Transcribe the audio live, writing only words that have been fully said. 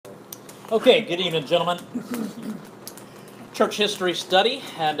Okay, good evening, gentlemen. Church history study,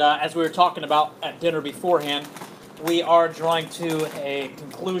 and as we were talking about at dinner beforehand, we are drawing to a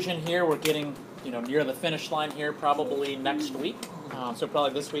conclusion here. We're getting, near the finish line here, probably next week. So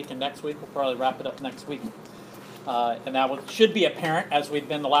probably this week and next week. We'll probably wrap it up next week. And that should be apparent as we've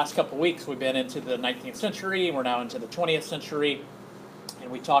been the last couple of weeks. We've been into the 19th century, we're now into the 20th century,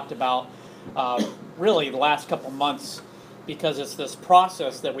 and we talked about really the last couple of months, because it's this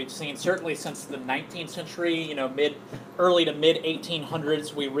process that we've seen certainly since the 19th century, early to mid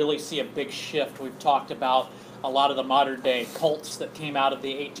 1800s. We really see a big shift. We've talked about a lot of the modern day cults that came out of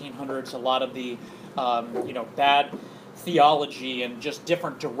the 1800s, a lot of the bad theology and just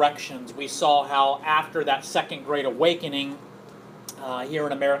different directions. We saw how after that Second Great Awakening here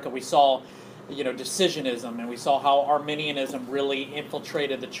in America, we saw decisionism, and we saw how Arminianism really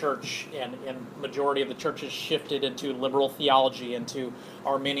infiltrated the church, and majority of the churches shifted into liberal theology, into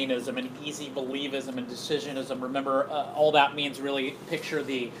Arminianism and easy believism and decisionism. Remember, all that means really picture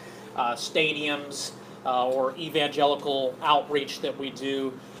the stadiums or evangelical outreach that we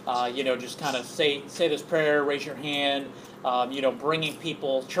do. Just kind of say this prayer, raise your hand. Bringing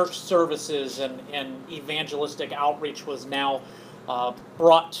people, church services and evangelistic outreach was now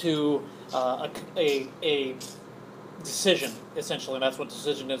brought to a decision, essentially, and that's what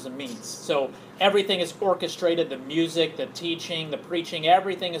decisionism means. So everything is orchestrated, the music, the teaching, the preaching,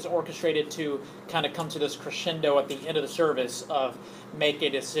 everything is orchestrated to kind of come to this crescendo at the end of the service of make a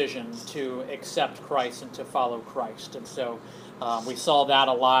decision to accept Christ and to follow Christ. And so we saw that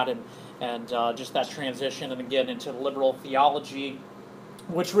a lot, and just that transition, and again into liberal theology,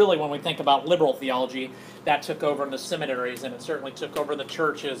 which really, when we think about liberal theology, that took over in the seminaries, and it certainly took over the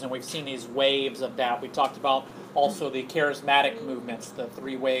churches, and we've seen these waves of that. We talked about also the charismatic movements, the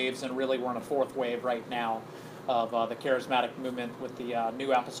three waves, and really we're in a fourth wave right now of the charismatic movement with the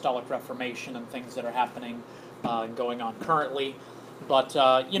New Apostolic Reformation and things that are happening and going on currently. But,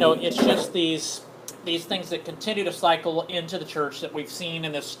 it's just these things that continue to cycle into the church that we've seen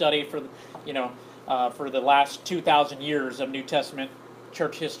in this study for the last 2,000 years of New Testament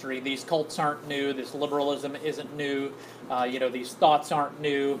church history. These cults aren't new. This liberalism isn't new. These thoughts aren't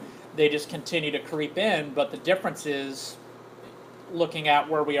new. They just continue to creep in. But the difference is, looking at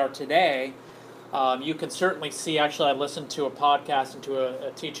where we are today, you can certainly see. Actually, I listened to a podcast and to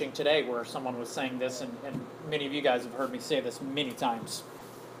a teaching today where someone was saying this, and many of you guys have heard me say this many times.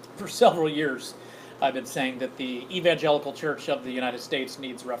 For several years, I've been saying that the evangelical church of the United States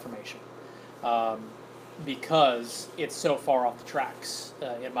needs reformation. Because it's so far off the tracks,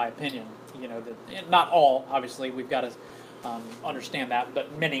 in my opinion. Not all, obviously, we've got to understand that,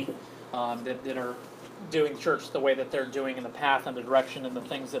 but many that are doing church the way that they're doing, in the path and the direction and the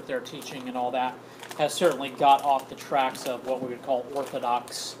things that they're teaching and all that, has certainly got off the tracks of what we would call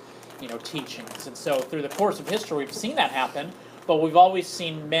orthodox, teachings. And so through the course of history, we've seen that happen, but we've always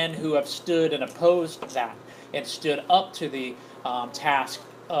seen men who have stood and opposed that and stood up to the task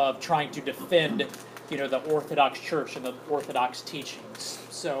of trying to defend the Orthodox Church and the Orthodox teachings.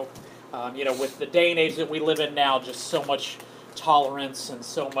 So, with the day and age that we live in now, just so much tolerance and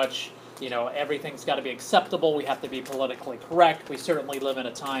so much, everything's got to be acceptable. We have to be politically correct. We certainly live in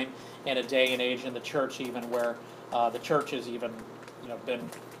a time and a day and age in the church even where the church has even, been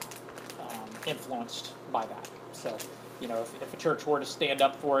influenced by that. So, if a church were to stand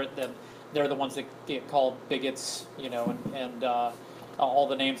up for it, then they're the ones that get called bigots, and all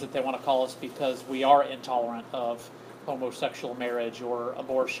the names that they want to call us, because we are intolerant of homosexual marriage or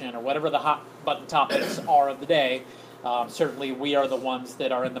abortion or whatever the hot button topics are of the day. Certainly we are the ones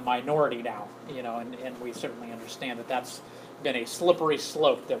that are in the minority now, and we certainly understand that that's been a slippery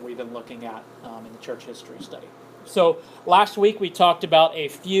slope that we've been looking at in the church history study. So last week we talked about a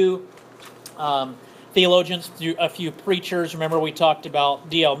few theologians, a few preachers. Remember, we talked about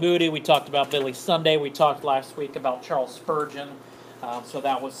D.L. Moody, we talked about Billy Sunday, we talked last week about Charles Spurgeon. So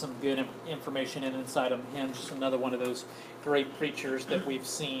that was some good information and insight on him. Just another one of those great preachers that we've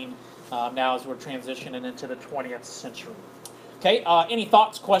seen now as we're transitioning into the 20th century. Okay, any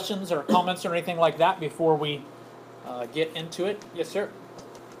thoughts, questions, or comments or anything like that before we get into it? Yes, sir?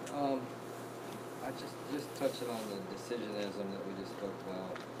 I just touching on the decisionism that we just spoke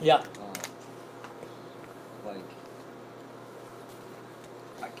about. Yeah.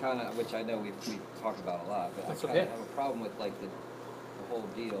 I kind of, which I know we talk about a lot, but That's I kind of okay. have a problem with the whole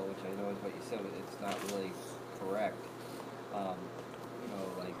deal, which I know is what you said, but it's not really correct.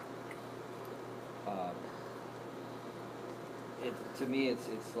 To me, it's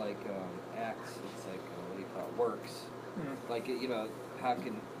like acts. It's like what do you call it? Works. Mm. How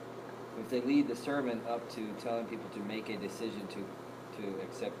can, if they lead the sermon up to telling people to make a decision to to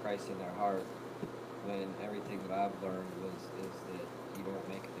accept Christ in their heart, when everything that I've learned is that you don't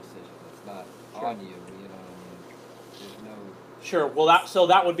make a decision. It's not on you. You know what I mean? There's no. Sure. Well,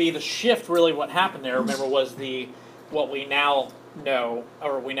 that would be the shift. Really, what happened there? Remember, was what we now know,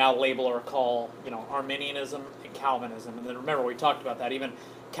 or we now label or call, Arminianism and Calvinism. And then remember, we talked about that. Even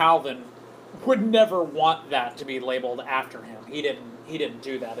Calvin would never want that to be labeled after him. He didn't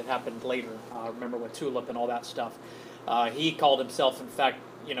do that. It happened later. Remember with Tulip and all that stuff. He called himself, in fact,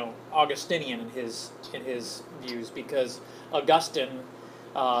 Augustinian in his views, because Augustine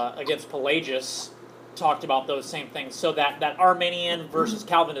against Pelagius talked about those same things. So that Arminian versus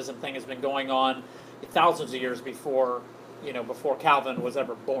Calvinism thing has been going on thousands of years before Calvin was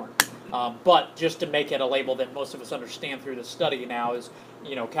ever born. But just to make it a label that most of us understand through the study now is,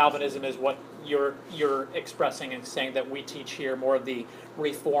 Calvinism is what you're expressing and saying that we teach here, more of the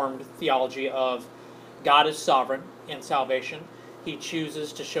Reformed theology of God is sovereign in salvation. He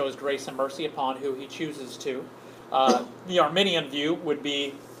chooses to show his grace and mercy upon who he chooses to. The Arminian view would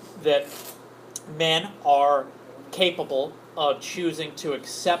be that men are capable of choosing to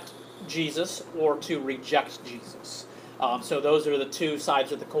accept Jesus or to reject Jesus. So those are the two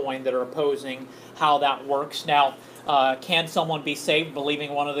sides of the coin that are opposing how that works. Now, can someone be saved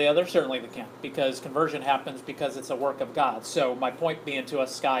believing one or the other? Certainly they can, because conversion happens because it's a work of God. So my point being to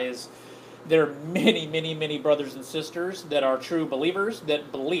us, Sky, is there are many, many, many brothers and sisters that are true believers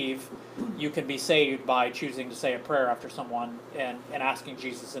that believe you can be saved by choosing to say a prayer after someone and asking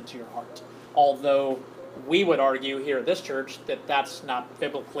Jesus into your heart. Although we would argue here at this church that that's not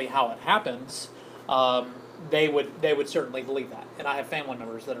biblically how it happens, they would certainly believe that. And I have family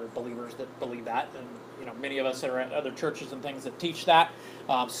members that are believers that believe that, and many of us are at other churches and things that teach that.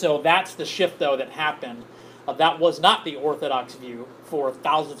 So that's the shift, though, that happened. That was not the Orthodox view for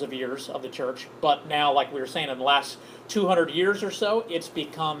thousands of years of the church, but now, like we were saying, in the last 200 years or so, it's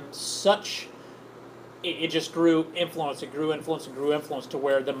become such. It just grew influence. It grew influence and grew influence to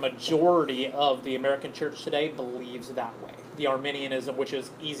where the majority of the American church today believes that way. The Arminianism, which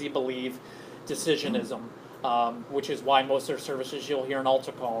is easy believe, decisionism, which is why most of their services you'll hear an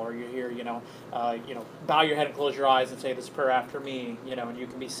altar call, or you hear, bow your head and close your eyes and say this prayer after me, and you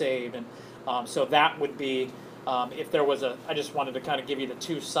can be saved. And so that would be, if there was I just wanted to kind of give you the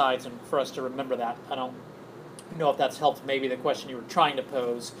two sides and for us to remember that. I don't know if that's helped maybe the question you were trying to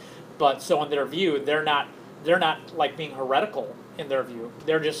pose, but so in their view, they're not like being heretical in their view.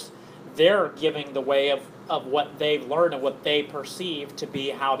 They're giving the way of what they've learned and what they perceive to be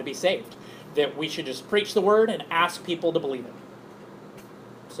how to be saved. That we should just preach the word and ask people to believe it.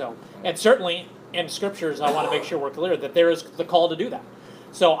 So, and certainly in scriptures, I want to make sure we're clear that there is the call to do that.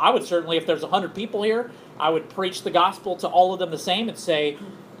 So I would certainly, if there's 100 people here, I would preach the gospel to all of them the same and say,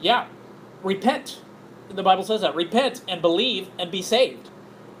 yeah, repent. The Bible says that. Repent and believe and be saved.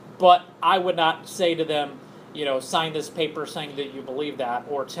 But I would not say to them, sign this paper saying that you believe that,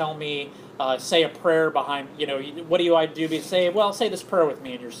 or tell me, say a prayer behind, what do I do to be saved? Well, say this prayer with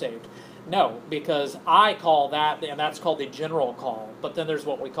me and you're saved. No, because I call that, and that's called the general call. But then there's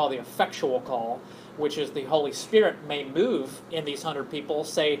what we call the effectual call, which is the Holy Spirit may move in these 100 people.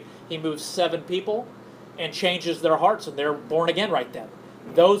 Say he moves 7 people and changes their hearts, and they're born again right then.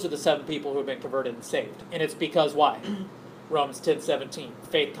 Those are the 7 people who have been converted and saved. And it's because why? Romans 10:17.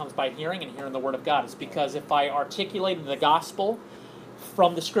 Faith comes by hearing, and hearing the word of God. It's because if I articulated the gospel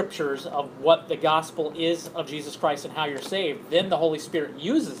from the scriptures of what the gospel is of Jesus Christ and how you're saved, then the Holy Spirit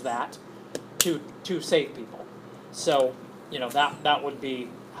uses that to save people. So, that would be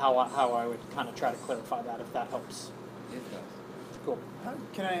how I would kind of try to clarify that, if that helps. It does. Cool.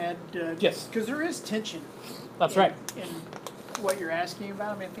 Can I add? Yes. Because there is tension. That's right. In what you're asking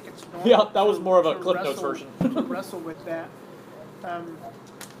about. I mean, I think it's normal. Yeah, that was more of a to Clip Notes version. to wrestle with that,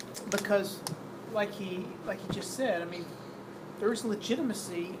 because, like he just said, I mean, there's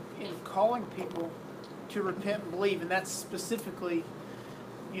legitimacy in calling people to repent and believe, and that's specifically,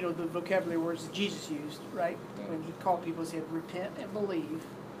 the vocabulary words that Jesus used, right? When he called people, he said, repent and believe.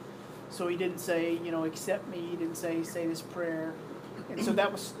 So he didn't say, accept me. He didn't say this prayer. And so that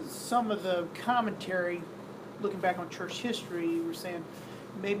was some of the commentary, looking back on church history. We're saying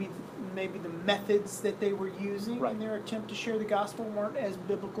maybe the methods that they were using in their attempt to share the gospel weren't as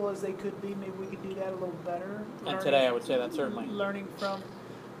biblical as they could be. Maybe we could do that a little better. And today I would say that certainly. Learning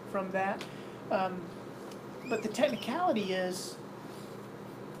from that. But the technicality is,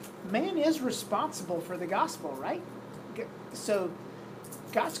 man is responsible for the gospel, right? So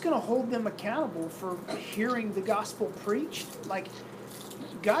God's going to hold them accountable for hearing the gospel preached. Like,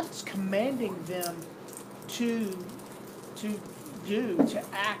 God's commanding them to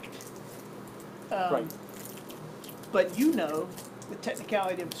act. Right. But the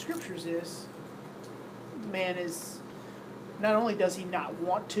technicality of the scriptures is, man is, not only does he not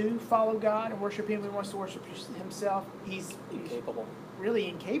want to follow God and worship Him, he wants to worship himself, he's Incapable. really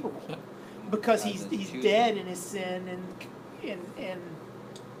incapable. Because he's dead in his sin and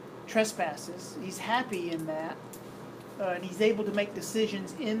trespasses. He's happy in that. And he's able to make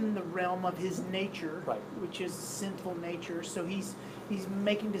decisions in the realm of his nature, Right. which is sinful nature. So he's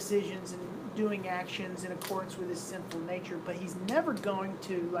making decisions and doing actions in accordance with his sinful nature, but he's never going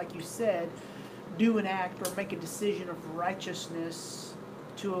to, like you said, do an act or make a decision of righteousness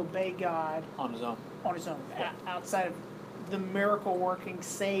to obey God On his own. Yeah. Outside of the miracle working,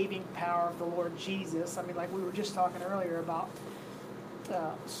 saving power of the Lord Jesus. I mean, like we were just talking earlier about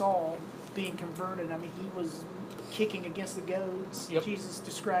Saul being converted. I mean, he was kicking against the goads. Yep. Jesus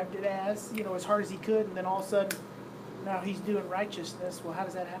described it as, as hard as he could, and then all of a sudden, now he's doing righteousness. Well, how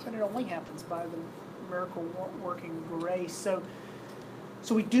does that happen? It only happens by the miracle working grace. So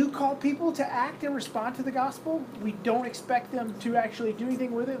we do call people to act and respond to the gospel. We don't expect them to actually do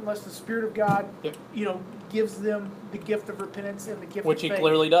anything with it unless the Spirit of God, Yep. gives them the gift of repentance and the gift Which of faith. he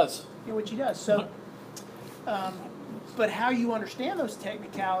clearly does. Yeah, which he does. So, but how you understand those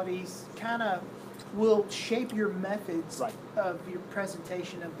technicalities kind of will shape your methods Right. of your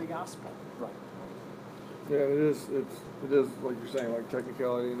presentation of the gospel. Right. Yeah, it is like you're saying, like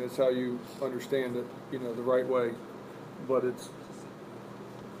technicality, and it's how you understand it, the right way. But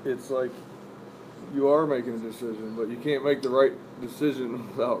it's like you are making a decision, but you can't make the right decision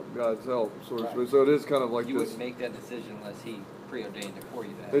without God's help, so to Right. speak. So it is kind of like You this. wouldn't make that decision unless He preordained it for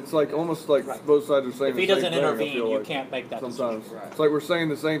you. It's like almost like Right. both sides are saying If the he same doesn't thing. I intervene, feel you like can't make that sometimes. decision. Right. It's like we're saying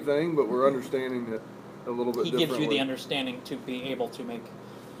the same thing, but we're understanding it a little bit He differently. gives you the understanding to be able to make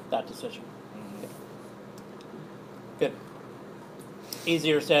that decision. Mhm. Good.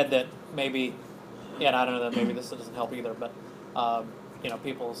 Easier said that maybe, and I don't know that maybe this doesn't help either, but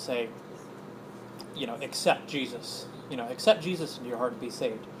people say, accept Jesus. Accept Jesus into your heart to be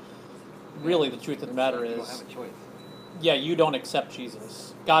saved. Really, the truth of the matter You don't is, have a choice. yeah, you don't accept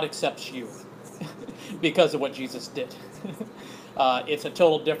Jesus. God accepts you because of what Jesus did. It's a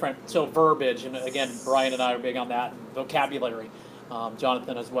total different, verbiage, and again, Brian and I are big on that, and vocabulary,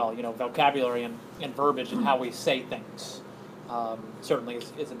 Jonathan as well, vocabulary and verbiage and how we say things certainly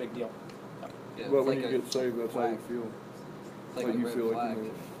is a big deal. Yeah, But it's when like you a get saved, that's how you flag. feel. It's like Like a you red feel like flag you to know. me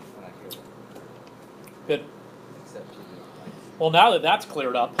when I hear Good. accept Jesus. Well, now that that's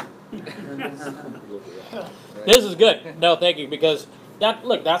cleared up, Right? this is good. No, thank you, because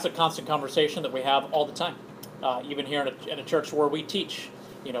that's a constant conversation that we have all the time. Even here in a church where we teach,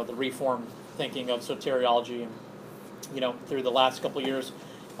 the Reformed thinking of soteriology, and through the last couple of years,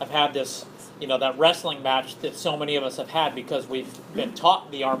 I've had this, that wrestling match that so many of us have had because we've been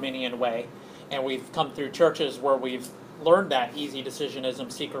taught the Arminian way, and we've come through churches where we've learned that easy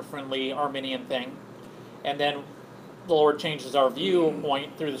decisionism, seeker-friendly Arminian thing, and then the Lord changes our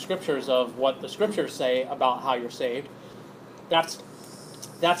viewpoint through the Scriptures of what the Scriptures say about how you're saved. That's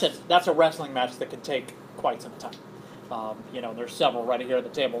a wrestling match that can take quite some time. There's several right here at the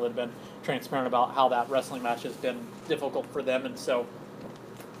table that have been transparent about how that wrestling match has been difficult for them, and so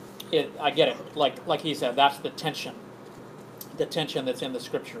I get it. Like he said, that's the tension that's in the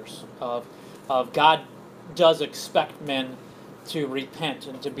Scriptures of God does expect men to repent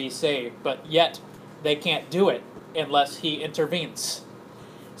and to be saved, but yet they can't do it unless He intervenes.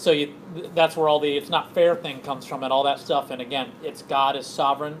 So that's where all the "it's not fair" thing comes from, and all that stuff. And again, it's God is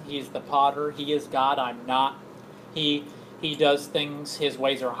sovereign. He's the potter. He is God. I'm not. He does things. His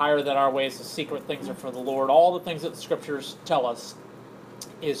ways are higher than our ways. The secret things are for the Lord. All the things that the Scriptures tell us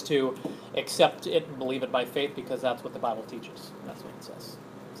is to accept it and believe it by faith, because that's what the Bible teaches. That's what it says.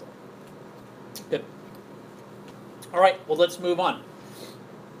 So, good. All right. Well, let's move on.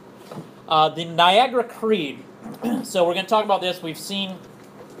 The Niagara Creed. So we're going to talk about this. We've seen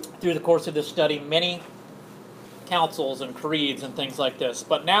through the course of this study many councils and creeds and things like this.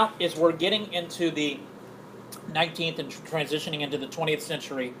 But now, as we're getting into the 19th and transitioning into the 20th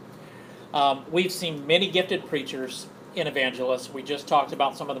century, we've seen many gifted preachers and evangelists. We just talked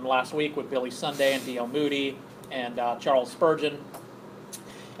about some of them last week with Billy Sunday and D.L. Moody and Charles Spurgeon.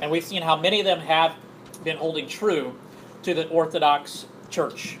 And we've seen how many of them have been holding true to the Orthodox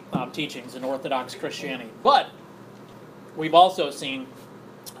Church teachings and Orthodox Christianity. But we've also seen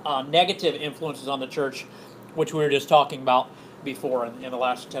negative influences on the church, which we were just talking about before in the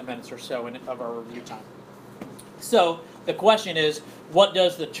last 10 minutes or so of our review time. So the question is, what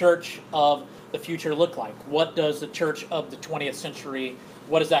does the church of the future look like? What does the church of the 20th century,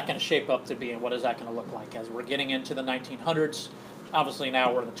 what is that going to shape up to be, and what is that going to look like as we're getting into the 1900s? Obviously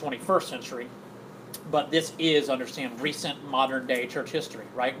now we're in the 21st century. But this is, understand, recent modern day church history,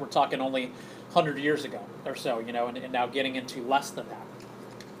 right? We're talking only 100 years ago or so, and now getting into less than that.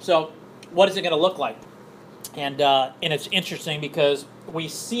 So what is it going to look like? And it's interesting because we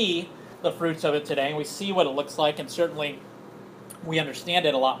see the fruits of it today, and we see what it looks like, and certainly we understand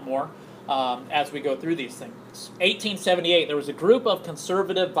it a lot more as we go through these things. 1878, there was a group of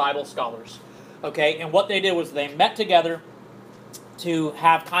conservative Bible scholars, okay, and what they did was they met together to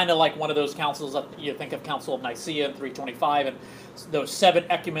have kind of like one of those councils. You think of Council of Nicaea in 325, and those 7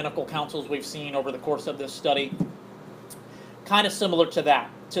 ecumenical councils we've seen over the course of this study, kind of similar to that,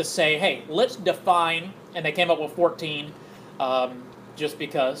 to say, hey, let's define, and they came up with 14, just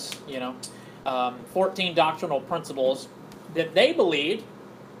because, 14 doctrinal principles that they believed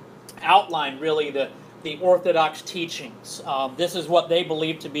outline really the Orthodox teachings. This is what they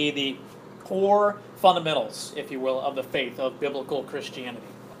believed to be the core fundamentals, if you will, of the faith of biblical Christianity.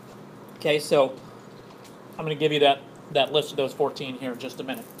 Okay, so I'm going to give you that list of those 14 here in just a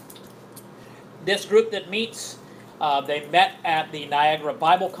minute. This group that meets, they met at the Niagara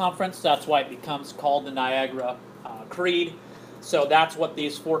Bible Conference. That's why it becomes called the Niagara Creed. So that's what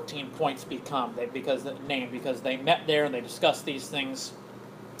these 14 points become, because they met there and they discussed these things.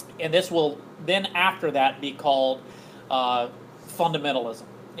 And this will then, after that, be called fundamentalism.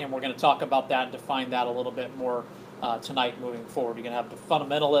 And we're going to talk about that and define that a little bit more tonight moving forward. You're going to have the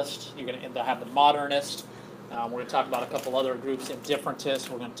fundamentalists, you're going to have the modernists. We're going to talk about a couple other groups, indifferentists.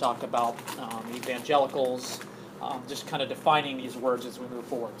 We're going to talk about evangelicals, just kind of defining these words as we move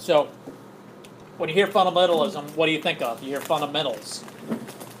forward. So when you hear fundamentalism, what do you think of? You hear fundamentals.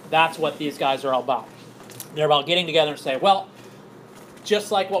 That's what these guys are all about. They're about getting together and saying, well,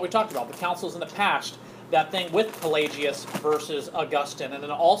 just like what we talked about, the councils in the past, that thing with Pelagius versus Augustine, and then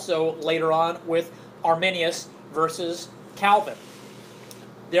also later on with Arminius versus Calvin.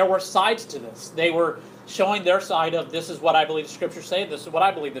 There were sides to this. They were showing their side of, this is what I believe the Scriptures say, this is what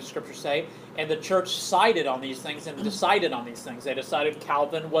I believe the Scriptures say, and the church sided on these things and decided on these things. They decided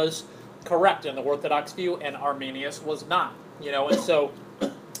Calvin was correct in the Orthodox view and Arminius was not. And so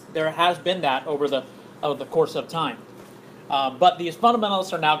there has been that over the course of time. But these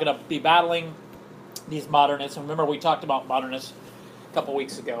fundamentalists are now going to be battling these modernists. And remember, we talked about modernists a couple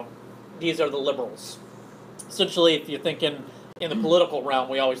weeks ago. These are the liberals. Essentially, if you think in the political realm,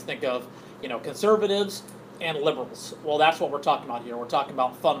 we always think of conservatives and liberals. Well, that's what we're talking about here. We're talking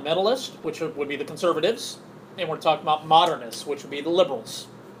about fundamentalists, which would be the conservatives, and we're talking about modernists, which would be the liberals.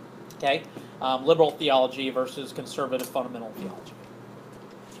 Okay, liberal theology versus conservative fundamental theology.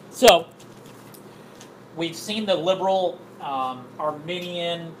 So we've seen the liberal,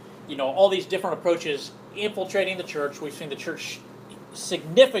 Arminian, all these different approaches infiltrating the church. We've seen the church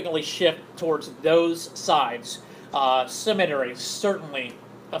significantly shift towards those sides. Seminaries certainly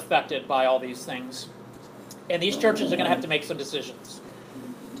affected by all these things. And these churches are going to have to make some decisions.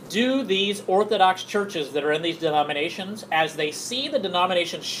 Do these Orthodox churches that are in these denominations, as they see the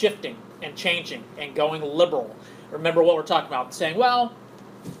denominations shifting and changing and going liberal, remember what we're talking about, saying, well,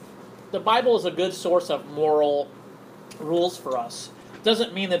 the Bible is a good source of moral rules for us.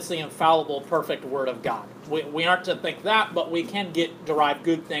 Doesn't mean that it's the infallible, perfect Word of God. We aren't to think that, but we can derive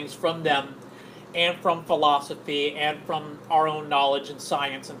good things from them and from philosophy and from our own knowledge and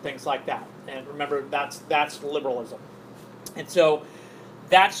science and things like that. And remember, that's liberalism. And so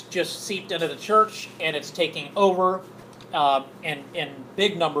that's just seeped into the church, and it's taking over in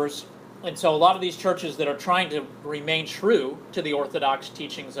big numbers. And so a lot of these churches that are trying to remain true to the Orthodox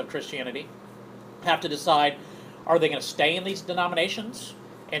teachings of Christianity have to decide, are they going to stay in these denominations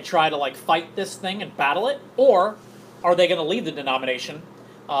and try to fight this thing and battle it? Or are they going to leave the denomination,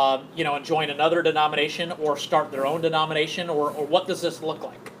 and join another denomination or start their own denomination? Or what does this look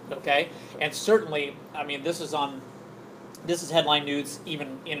like? Okay? And certainly, this is headline news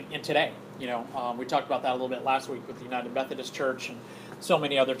even in today. We talked about that a little bit last week with the United Methodist Church and so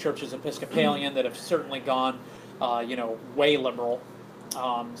many other churches, Episcopalian, that have certainly gone, way liberal.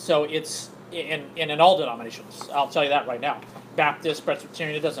 So it's in all denominations. I'll tell you that right now. Baptist,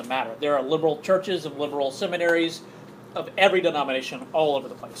 Presbyterian, it doesn't matter. There are liberal churches and liberal seminaries of every denomination all over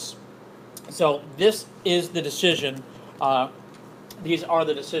the place. So this is the decision. These are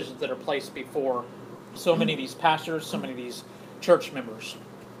the decisions that are placed before so many of these pastors, so many of these church members.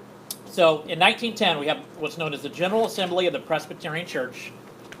 So in 1910, we have what's known as the General Assembly of the Presbyterian Church,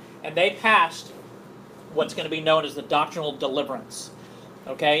 and they passed what's going to be known as the Doctrinal Deliverance.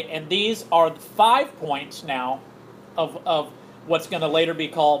 Okay, and these are the 5 points now of what's going to later be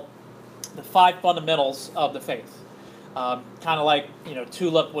called the 5 fundamentals of the faith. Kind of like,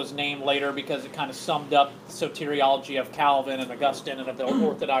 Tulip was named later because it kind of summed up the soteriology of Calvin and Augustine and of the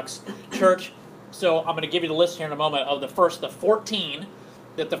Orthodox Church. So I'm going to give you the list here in a moment of the 14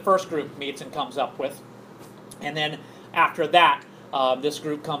 that the first group meets and comes up with. And then after that, this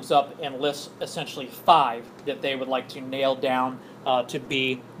group comes up and lists essentially 5 that they would like to nail down to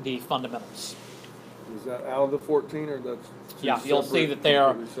be the fundamentals. Is that out of the 14, or that's two Yeah, you'll see that they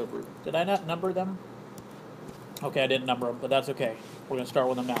are. completely separate? Did I not number them? Okay, I didn't number them, but that's okay. We're going to start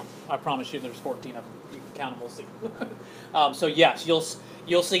with them now. I promise you there's 14 of them. You can count them, we'll see. So yes,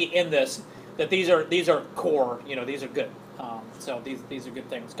 you'll see in this that these are core, these are good. So these are good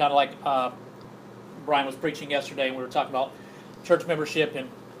things. Kind of like Brian was preaching yesterday, and we were talking about church membership, and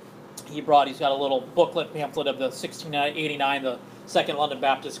he's got a little booklet pamphlet of the 1689, the Second London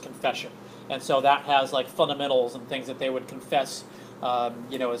Baptist Confession. And so that has like fundamentals and things that they would confess,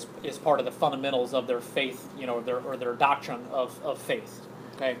 as part of the fundamentals of their faith, or their doctrine of faith.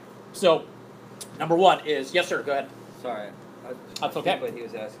 Okay, so number 1 is, yes sir, go ahead. Sorry. That's okay. What he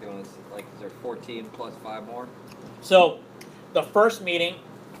was asking was, like, is there 14 plus 5 more? So the first meeting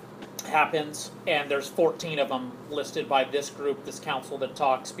happens, and there's 14 of them listed by this group, this council that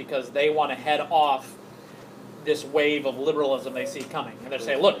talks, because they want to head off this wave of liberalism they see coming. And they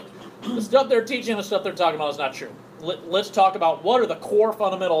say, look, the stuff they're teaching, the stuff they're talking about is not true. Let's talk about what are the core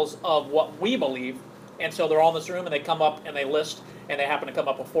fundamentals of what we believe. And so they're all in this room, and they come up and they list, and they happen to come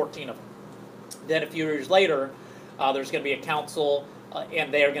up with 14 of them. Then a few years later, there's going to be a council,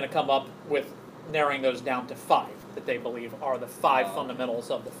 and they are going to come up with narrowing those down to 5 that they believe are the 5 fundamentals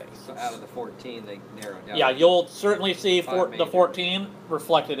of the faith. So out of the 14, they narrow down. Yeah, you'll certainly see Five the major. 14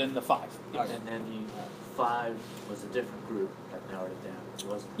 reflected in the 5. Okay. And then the 5 was a different group that narrowed it down. It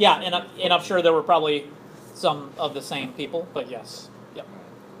wasn't Yeah, and I'm sure there were probably some of the same people, but yes. Yep.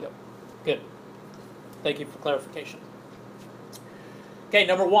 Yep. Good. Thank you for clarification. Okay,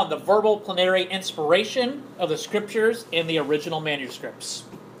 number 1, the verbal plenary inspiration of the scriptures in the original manuscripts.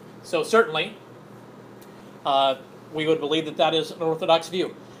 So certainly, we would believe that is an orthodox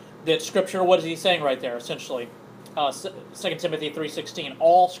view. That scripture, what is he saying right there, essentially? 2 Timothy 3:16,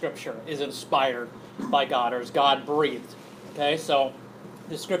 all scripture is inspired by God, or is God breathed. Okay, so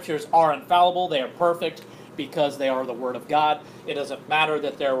the scriptures are infallible, they are perfect, because they are the Word of God. It doesn't matter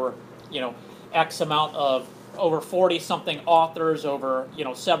that there were, X amount of over 40-something authors over,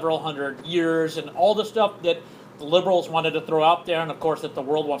 several hundred years, and all the stuff that the liberals wanted to throw out there, and of course that the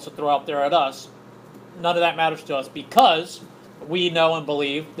world wants to throw out there at us. None of that matters to us, because we know and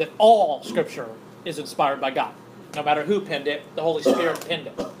believe that all Scripture is inspired by God. No matter who penned it, the Holy Spirit penned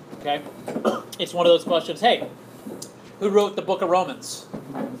it. Okay? It's one of those questions, hey, who wrote the book of Romans?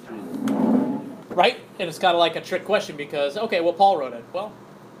 Right? And it's kind of like a trick question, because, okay, well, Paul wrote it. Well,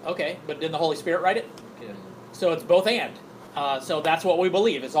 okay, but didn't the Holy Spirit write it? Yeah. So it's both and. So that's what we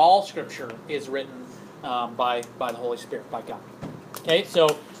believe, is all Scripture is written by the Holy Spirit, by God. Okay,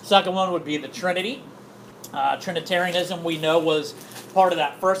 so second one would be the Trinity. Trinitarianism, we know, was part of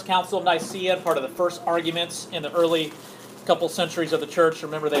that first Council of Nicaea, part of the first arguments in the early couple centuries of the church.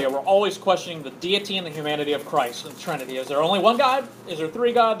 Remember, they were always questioning the deity and the humanity of Christ and the Trinity. Is there only one God? Is there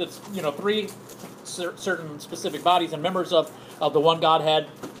 3 God? That's, 3 certain specific bodies and members of the one Godhead?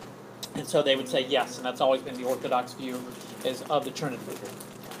 And so they would say yes, and that's always been the orthodox view is of the Trinity.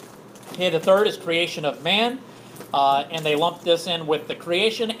 Okay, the third is creation of man, and they lump this in with the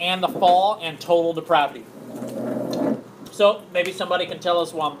creation and the fall and total depravity. So maybe somebody can tell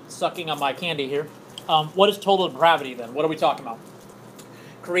us while I'm sucking on my candy here, what is total depravity then? What are we talking about?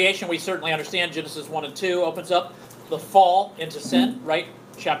 Creation, we certainly understand. Genesis 1 and 2 opens up the fall into sin, right?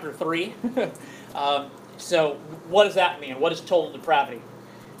 Chapter 3. So what does that mean? What is total depravity?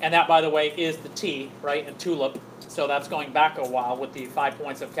 And that, by the way, is the T, right, and tulip. So that's going back a while with the 5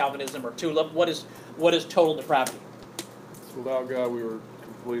 points of Calvinism or tulip. What is total depravity? Without God, we were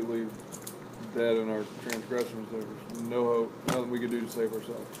completely dead in our transgressions. There was no hope, nothing we could do to save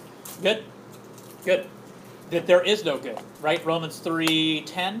ourselves. Good. Good. That there is no good, right? Romans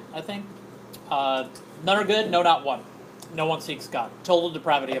 3:10, I think. None are good, no, not one. No one seeks God. Total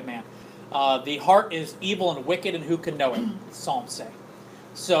depravity of man. The heart is evil and wicked, and who can know it? Psalms say.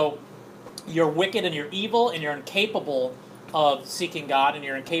 So you're wicked and you're evil, and you're incapable of seeking God, and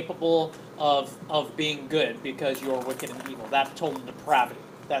you're incapable of being good because you're wicked and evil. That's total depravity.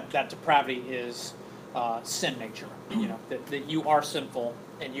 That depravity is sin nature. That you are sinful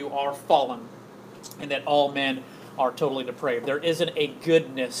and you are fallen, and that all men are totally depraved. There isn't a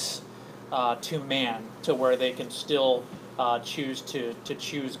goodness to man to where they can still choose to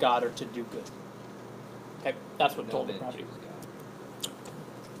choose God or to do good. Okay, that's what total depravity is.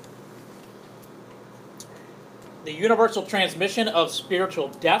 The universal transmission of spiritual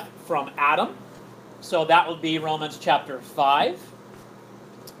death from Adam. So that would be Romans chapter 5.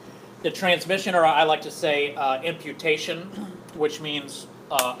 The transmission, or I like to say imputation, which means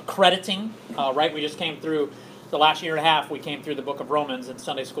crediting, right? We just came through, the last year and a half, we came through the book of Romans in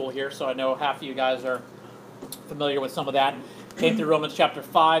Sunday school here, so I know half of you guys are familiar with some of that. Came through Romans chapter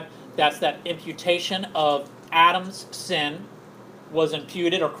 5. That's that imputation of Adam's sin was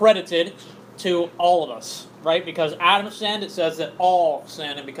imputed or credited to all of us, right? Because Adam sinned, it says that all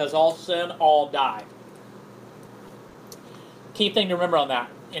sin, and because all sin, all die. Key thing to remember on that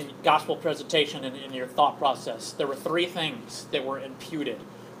in gospel presentation and in your thought process, there were three things that were imputed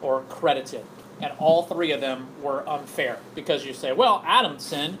or credited, and all three of them were unfair. Because you say, well, Adam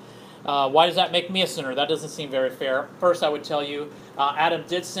sinned, why does that make me a sinner? That doesn't seem very fair. First, I would tell you, Adam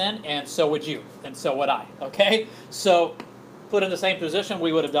did sin, and so would you, and so would I, okay? So, put in the same position,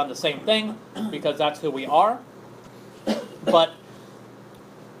 we would have done the same thing, because that's who we are. But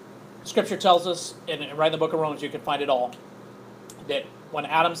Scripture tells us, and right in the book of Romans, you can find it all, that when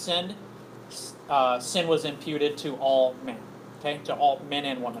Adam sinned, sin was imputed to all men, okay? To all men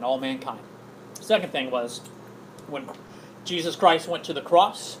and women, all mankind. The second thing was, when Jesus Christ went to the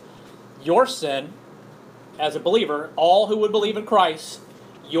cross, your sin, as a believer, all who would believe in Christ,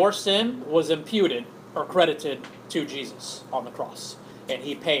 your sin was imputed or credited to Jesus on the cross. And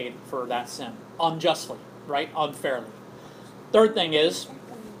he paid for that sin unjustly, right? Unfairly. Third thing is,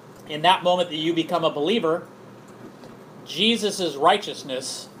 in that moment that you become a believer, Jesus'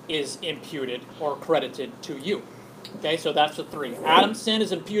 righteousness is imputed or credited to you. Okay, so that's the three. Adam's sin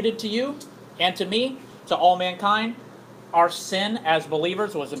is imputed to you and to me, to all mankind. Our sin as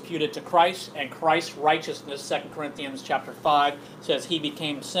believers was imputed to Christ, and Christ's righteousness, 2 Corinthians chapter 5, says he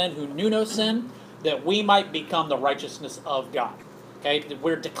became sin who knew no sin, that we might become the righteousness of God. Okay,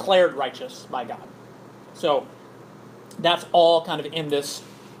 we're declared righteous by God. So that's all kind of in this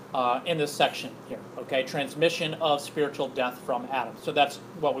section here. Okay, transmission of spiritual death from Adam. So that's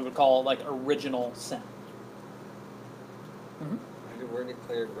what we would call like original sin. Mm-hmm. We're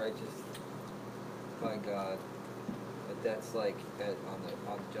declared righteous by God, but that's like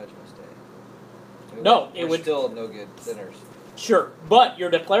on Judgment Day. No, we're still no good sinners. Sure, but you're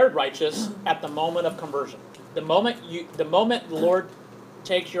declared righteous at the moment of conversion. The moment the Lord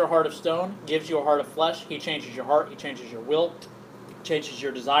takes your heart of stone, gives you a heart of flesh, he changes your heart, he changes your will, changes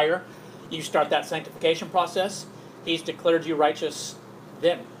your desire. You start that sanctification process. He's declared you righteous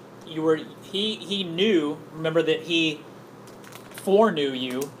then. He knew, remember that he foreknew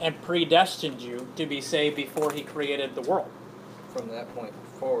you and predestined you to be saved before he created the world. From that point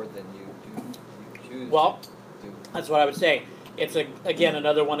forward, then you choose. Well, that's what I would say. It's again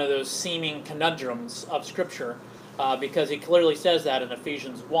another one of those seeming conundrums of Scripture, because he clearly says that in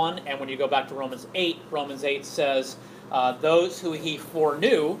Ephesians 1, and when you go back to Romans 8 says, those who he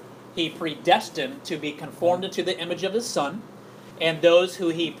foreknew, he predestined to be conformed into the image of his Son, and those who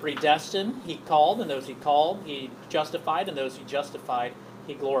he predestined, he called, and those he called, he justified, and those he justified,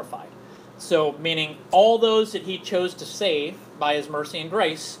 he glorified. So, meaning all those that he chose to save by his mercy and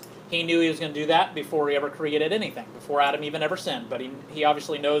grace, he knew he was going to do that before he ever created anything, before Adam even ever sinned. But he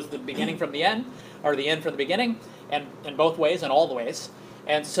obviously knows the beginning from the end, or the end from the beginning, and in both ways, and all the ways.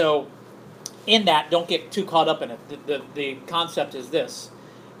 And so, in that, don't get too caught up in it. The concept is this,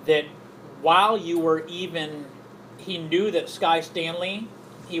 that while you were even, he knew that Sky Stanley,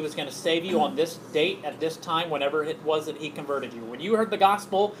 he was going to save you on this date, at this time, whenever it was that he converted you. When you heard the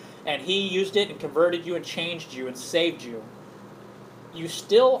gospel, and he used it and converted you and changed you and saved you, you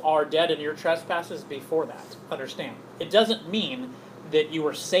still are dead in your trespasses before that. Understand. It doesn't mean that you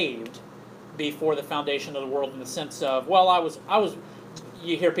were saved before the foundation of the world in the sense of, well, I was.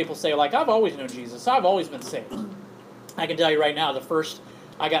 You hear people say, like, I've always known Jesus. I've always been saved. I can tell you right now,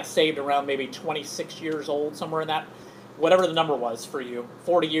 I got saved around maybe 26 years old, somewhere in that, whatever the number was for you.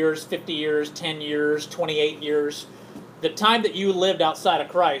 40 years, 50 years, 10 years, 28 years. The time that you lived outside of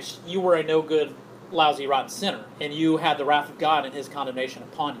Christ, you were a no good, lousy, rotten sinner, and you had the wrath of God and his condemnation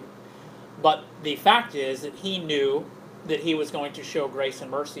upon you. But the fact is that he knew that he was going to show grace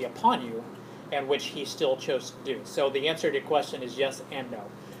and mercy upon you, and which he still chose to do. So the answer to your question is yes and no.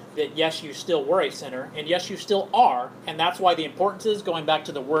 That yes, you still were a sinner, and yes, you still are, and that's why the importance is, going back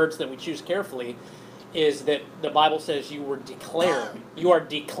to the words that we choose carefully, is that the Bible says you were declared. You are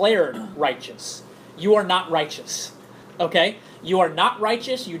declared righteous. You are not righteous. Okay? You are not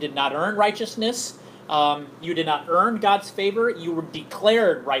righteous. You did not earn righteousness. You did not earn God's favor. You were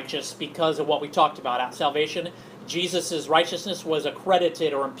declared righteous because of what we talked about at salvation. Jesus' righteousness was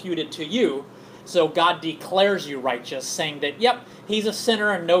accredited or imputed to you. So God declares you righteous, saying that, yep, he's a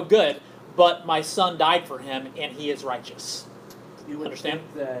sinner and no good, but my Son died for him, and he is righteous. You would Understand?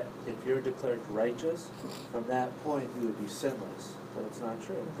 think that if you're declared righteous, from that point you would be sinless, but it's not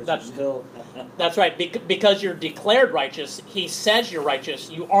true. 'Cause That's- you're still. That's right. Because you're declared righteous, he says you're righteous.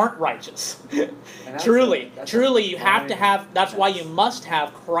 You aren't righteous. that's Truly, that's truly, you have to blind have. That's why you mess. must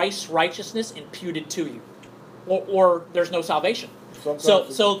have Christ's righteousness imputed to you, or there's no salvation.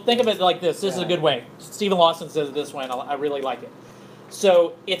 Sometimes So think of it like this. This is a good way. Stephen Lawson says it this way, and I really like it.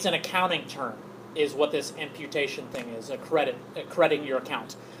 So it's an accounting term, is what this imputation thing is, crediting your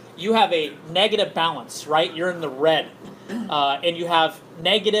account. You have a negative balance, right? You're in the red, and you have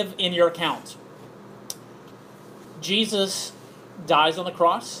negative in your account. Jesus dies on the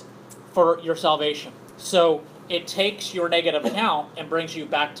cross for your salvation. So it takes your negative account and brings you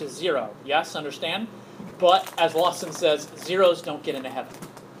back to zero. Yes, understand? But as Lawson says, zeros don't get into heaven.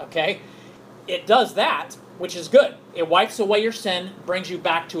 Okay? It does that, which is good. It wipes away your sin, brings you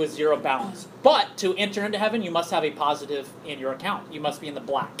back to a zero balance. But to enter into heaven, you must have a positive in your account. You must be in the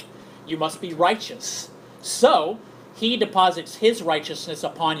black. You must be righteous. So he deposits his righteousness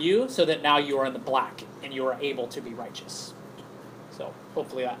upon you so that now you are in the black and you are able to be righteous. So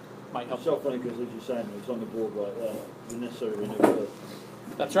hopefully that might help. It's so funny because as you're saying, it's on the board right there, the necessary renewal.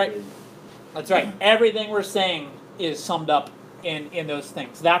 That's right. That's right. Everything we're saying is summed up in those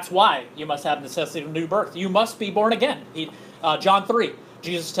things. That's why you must have necessity of new birth. You must be born again. John 3,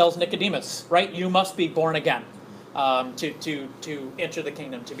 Jesus tells Nicodemus, right? You must be born again to enter the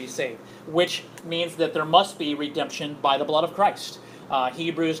kingdom, to be saved. Which means that there must be redemption by the blood of Christ.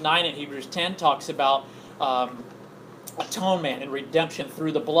 Hebrews 9 and Hebrews 10 talks about atonement and redemption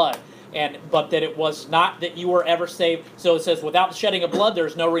through the blood. But that it was not that you were ever saved. So it says, without the shedding of blood,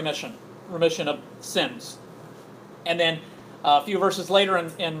 there's no remission of sins. And then a few verses later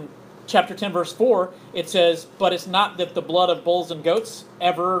in chapter 10, verse 4, it says, but it's not that the blood of bulls and goats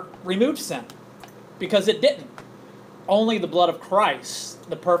ever removed sin, because it didn't. Only the blood of Christ,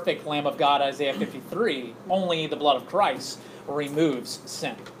 the perfect Lamb of God, Isaiah 53, only the blood of Christ removes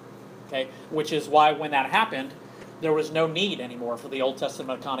sin. Okay, which is why when that happened, there was no need anymore for the Old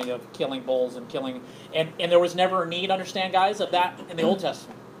Testament accounting of killing bulls and killing, and there was never a need, understand guys, of that in the Old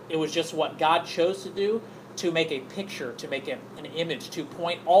Testament. It was just what God chose to do, to make a picture, to make an image, to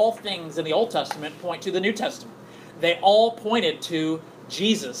point all things in the Old Testament, point to the New Testament. They all pointed to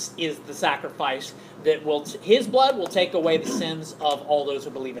Jesus is the sacrifice that his blood will take away the sins of all those who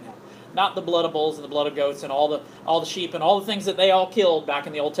believe in him. Not the blood of bulls and the blood of goats and all the sheep and all the things that they all killed back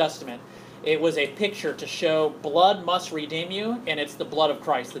in the Old Testament. It was a picture to show blood must redeem you, and it's the blood of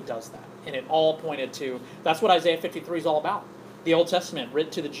Christ that does that. And it all pointed to, that's what Isaiah 53 is all about. The Old Testament,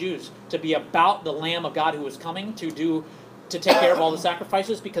 written to the Jews, to be about the Lamb of God who was coming to take care of all the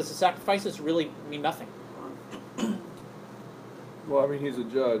sacrifices, because the sacrifices really mean nothing. Well, I mean, he's a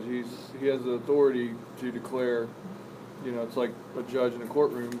judge. He has the authority to declare. It's like a judge in a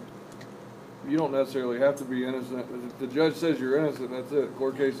courtroom. You don't necessarily have to be innocent. If the judge says you're innocent, that's it.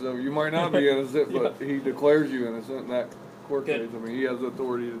 Court case is over. You might not be innocent, but he declares you innocent in that court Good. case. I mean, he has the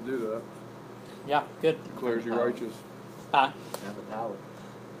authority to do that. Yeah, good. Declares you righteous. Have the power.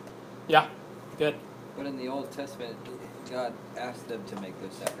 Yeah, good. But in the Old Testament, God asked them to make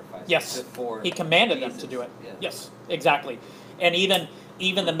those sacrifices. Yes, Before he commanded them Jesus. to do it. Yeah. Yes, exactly. And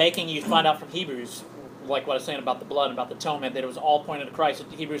even the making, you find out from Hebrews, like what I was saying about the blood, about the atonement, that it was all pointed to Christ.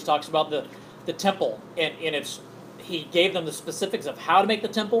 Hebrews talks about the temple, and he gave them the specifics of how to make the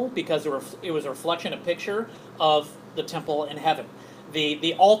temple, because it was a reflection, a picture of the temple in heaven.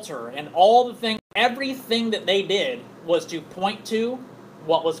 The altar and all the things, everything that they did was to point to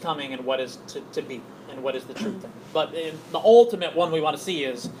what was coming and what is to be and what is the true thing. But the ultimate one we want to see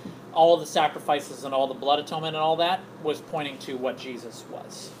is all the sacrifices and all the blood atonement and all that was pointing to what Jesus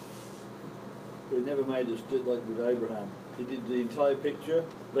was. He never made us do it like with Abraham. He did the entire picture,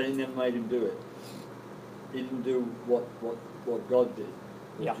 but he never made him do it. He didn't do what God did,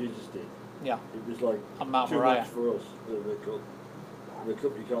 what Yeah. Jesus did. Yeah, It was like on Mount too Moriah. much for us, the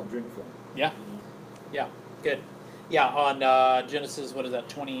cup you can't drink from. Yeah, yeah, good. Yeah, on Genesis, what is that,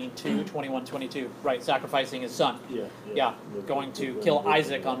 22, 21, 22, right, sacrificing his son. Yeah, going to kill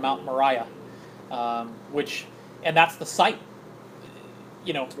Isaac on Mount Moriah, and that's the site.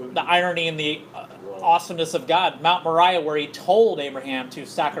 The irony and the awesomeness of God. Mount Moriah, where he told Abraham to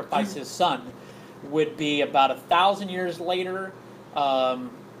sacrifice his son, would be about 1,000 years later.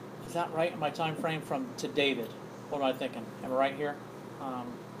 Is that right in my time frame to David? What am I thinking? Am I right here?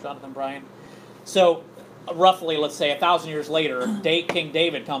 Jonathan Bryan? So, roughly, let's say 1,000 years later, King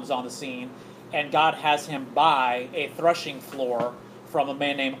David comes on the scene, and God has him buy a threshing floor from a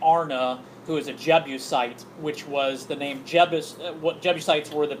man named Arna, who is a Jebusite, which was the name Jebus. What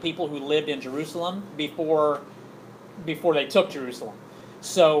Jebusites were the people who lived in Jerusalem before before they took Jerusalem.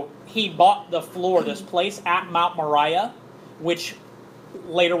 So he bought the floor of this place at Mount Moriah, which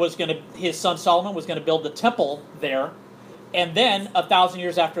later was going to, his son Solomon was going to build the temple there. And then 1,000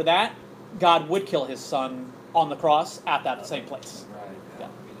 years after that, God would kill his son on the cross at that same place. Right. Yeah.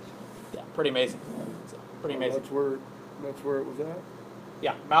 Yeah, pretty amazing. So, pretty amazing. That's where it was at.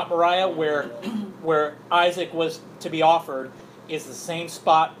 Yeah, Mount Moriah, where Isaac was to be offered, is the same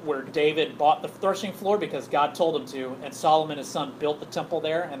spot where David bought the threshing floor because God told him to, and Solomon, his son, built the temple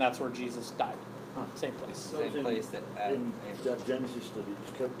there, and that's where Jesus died. Same place. Same place that Adam. In that Genesis study,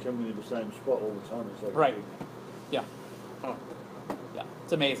 it's coming in the same spot all the time. It's like Right. Yeah. Yeah,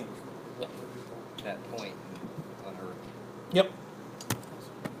 it's amazing. Yeah. That point on earth. Yep.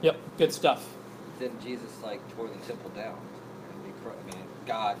 Yep, good stuff. Then Jesus tore the temple down. I mean,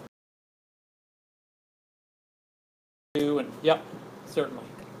 God. And yep, certainly.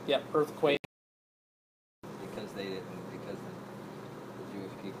 Yep, earthquake. Because the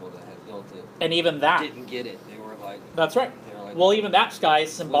Jewish people that had built it And even that. didn't get it. They were like. That's right. They were like, Well, even that sky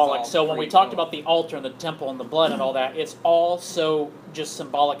is symbolic. all So when we free talked will. about the altar and the temple and the blood and all that, it's all so just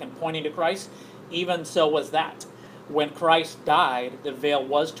symbolic and pointing to Christ. Even so was that. When Christ died, the veil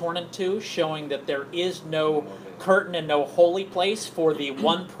was torn in two, showing that there is no curtain and no holy place for the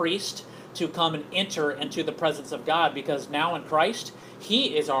one priest to come and enter into the presence of God, because now in Christ,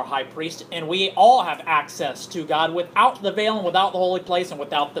 he is our high priest, and we all have access to God without the veil and without the holy place and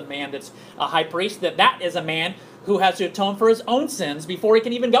without the man that's a high priest. That is a man who has to atone for his own sins before he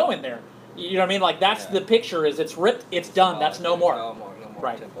can even go in there. You know what I mean? Like, that's the picture, is it's ripped, it's done, that's no more. No more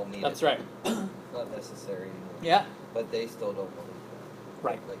Right. temple needed. That's right. Not necessary anymore. Yeah. But they still don't believe that.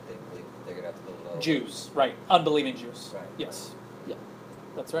 Right. Like they believe they're gonna have to build it all. Jews, right. Unbelieving Jews. Right. Yes. Yeah.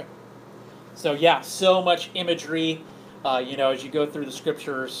 That's right. So yeah, so much imagery, as you go through the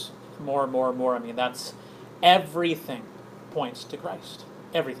scriptures more and more and more. I mean, that's everything points to Christ.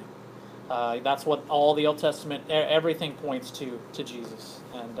 Everything. That's what all the Old Testament, everything points to Jesus.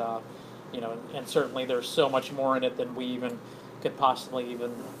 And, and certainly there's so much more in it than we even could possibly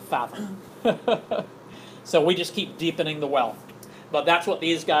even fathom. So we just keep deepening the well. But that's what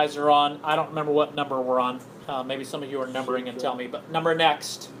these guys are on. I don't remember what number we're on. Maybe some of you are numbering and tell me. But number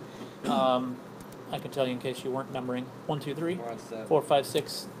next, I can tell you in case you weren't numbering. 1, 2, 3, We're on 7. 4, 5,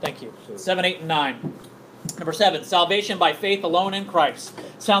 6. Thank you. 7, 8, and 9. Number 7, salvation by faith alone in Christ.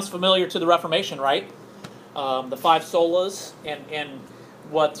 Sounds familiar to the Reformation, right? The 5 solas and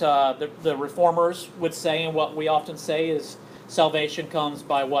what the Reformers would say, and what we often say is salvation comes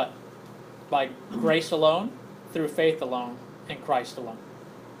by what? By grace alone, through faith alone, in Christ alone.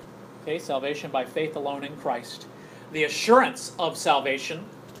 Okay, salvation by faith alone in Christ. The assurance of salvation,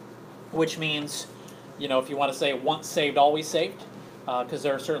 which means, if you want to say once saved, always saved, because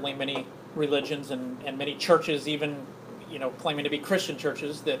there are certainly many religions and many churches, even, claiming to be Christian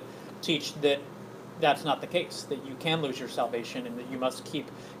churches, that teach that that's not the case, that you can lose your salvation and that you must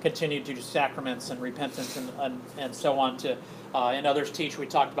continue to do sacraments and repentance and so on. And others teach, we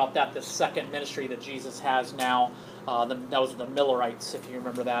talked about that, the second ministry that Jesus has now. That was the Millerites, if you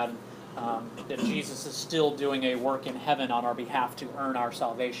remember that. That Jesus is still doing a work in heaven on our behalf to earn our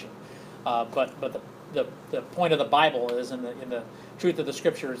salvation. But the point of the Bible is, in the truth of the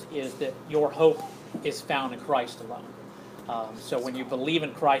Scriptures, is that your hope is found in Christ alone. So when you believe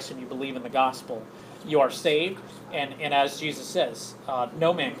in Christ and you believe in the gospel, you are saved. And as Jesus says,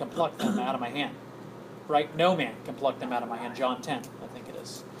 no man can pluck them out of my hand. Right? No man can pluck them out of my hand. John 10, I think it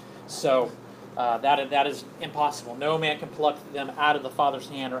is. So that is impossible. No man can pluck them out of the Father's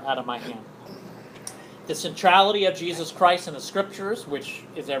hand or out of my hand. The centrality of Jesus Christ in the Scriptures, which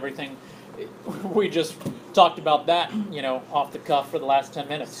is everything. We just talked about that, off the cuff for the last 10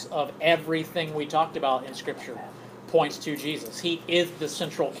 minutes. Of everything we talked about in Scripture points to Jesus. He is the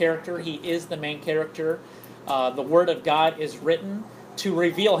central character. He is the main character. The Word of God is written to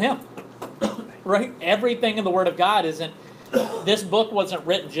reveal Him. Right? Everything in the Word of God isn't. This book wasn't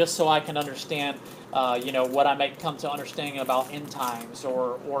written just so I can understand, what I might come to understanding about end times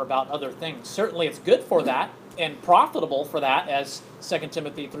or about other things. Certainly, it's good for that and profitable for that, as 2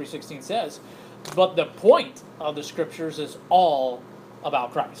 Timothy 3:16 says. But the point of the Scriptures is all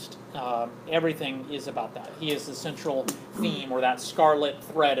about Christ. Everything is about that. He is the central theme, or that scarlet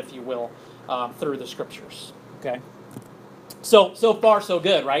thread, if you will, through the Scriptures. Okay. So far so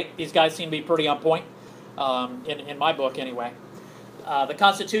good, right? These guys seem to be pretty on point, in my book anyway. The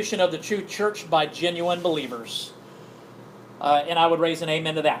Constitution of the True Church by Genuine Believers. And I would raise an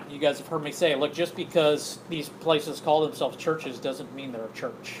amen to that. You guys have heard me say, look, just because these places call themselves churches doesn't mean they're a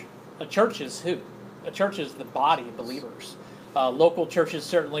church. A church is who? A church is the body of believers. Local churches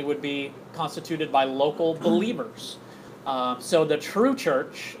certainly would be constituted by local believers. So the true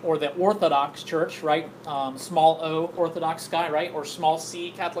church, or the Orthodox church, right? Small O Orthodox guy, right? Or small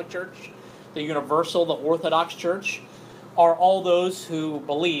C Catholic Church, the universal, the Orthodox church, are all those who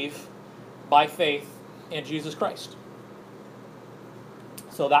believe by faith in Jesus Christ.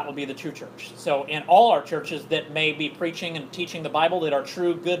 So that will be the true church. So in all our churches that may be preaching and teaching the Bible, that are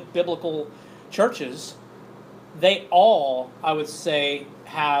true, good biblical churches, they all, I would say,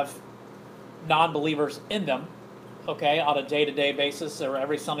 have non-believers in them, okay, on a day-to-day basis or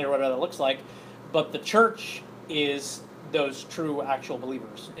every Sunday or whatever that looks like. But the church is those true, actual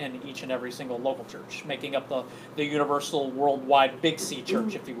believers in each and every single local church, making up the universal, worldwide Big C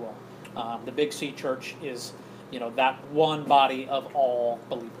church, if you will. The Big C church is, that one body of all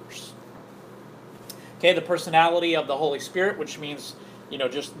believers. Okay, the personality of the Holy Spirit, which means,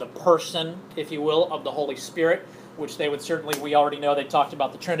 just the person, if you will, of the Holy Spirit, which they would certainly, we already know they talked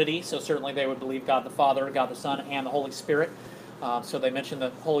about the Trinity, so certainly they would believe God the Father, God the Son, and the Holy Spirit. So they mentioned the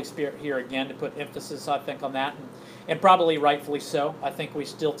Holy Spirit here again to put emphasis, I think, on that, and probably rightfully so. I think we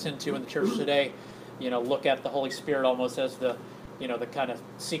still tend to, in the church today, look at the Holy Spirit almost as the kind of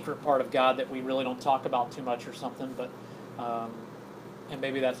secret part of God that we really don't talk about too much or something, but and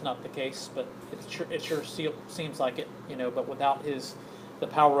maybe that's not the case, but it sure seems like it, but without the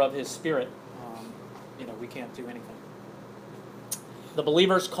power of His Spirit, we can't do anything. The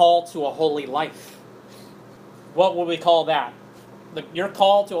believer's call to a holy life. What would we call that? Your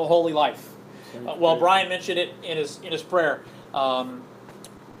call to a holy life. Well, Brian mentioned it in his prayer.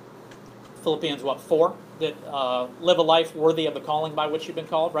 Philippians 4? That live a life worthy of the calling by which you've been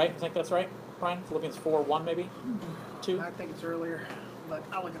called, right? I think that's right, Brian? Philippians 4:1 maybe? 2? I think it's earlier, but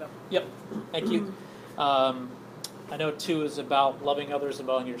I'll look it up. Yep, thank you. I know 2 is about loving others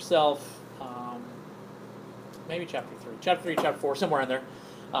above yourself. Maybe chapter 3. Chapter 3, chapter 4, somewhere in there.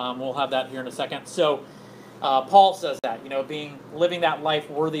 We'll have that here in a second. So Paul says that, living that life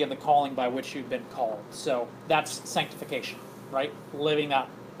worthy of the calling by which you've been called. So that's sanctification, right? Living that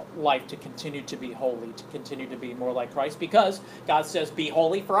life to continue to be holy, to continue to be more like Christ, because God says, be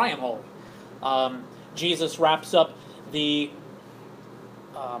holy, for I am holy. Jesus wraps up the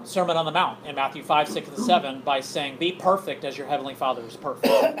Sermon on the Mount in Matthew 5, 6, and 7 by saying, be perfect as your heavenly Father is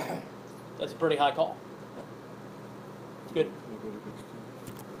perfect. That's a pretty high call. Good.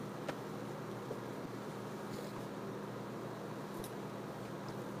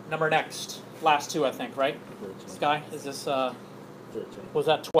 Number next. Last 2, I think, right? Sky, is this, 13. was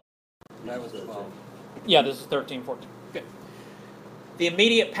that 12? That was 12. Yeah, this is 13, 14. Good. The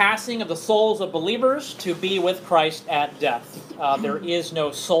immediate passing of the souls of believers to be with Christ at death. There is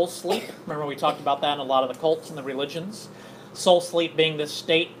no soul sleep. Remember we talked about that in a lot of the cults and the religions. Soul sleep being this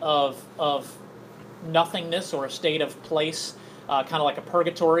state of nothingness, or a state of place, kind of like a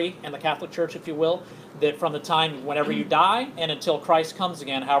purgatory in the Catholic Church, if you will, that from the time whenever you die and until Christ comes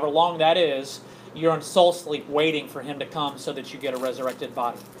again, however long that is, you're in soul sleep waiting for Him to come so that you get a resurrected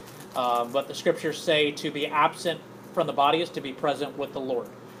body. But the Scriptures say to be absent from the body is to be present with the Lord.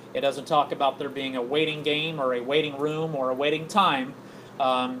 It doesn't talk about there being a waiting game or a waiting room or a waiting time.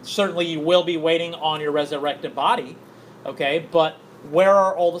 Certainly you will be waiting on your resurrected body, okay, but where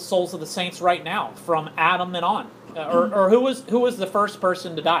are all the souls of the saints right now, from Adam and on? Or who was the first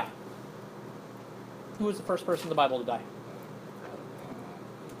person to die? Who was the first person in the Bible to die?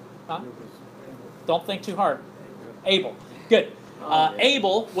 Huh? Don't think too hard. Abel. Good.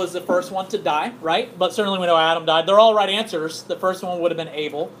 Abel was the first one to die, right? But certainly we know Adam died. They're all right answers. The first one would have been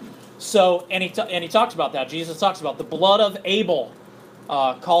Abel. So, and he talks about that. Jesus talks about the blood of Abel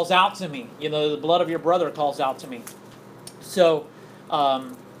calls out to me. The blood of your brother calls out to me. So,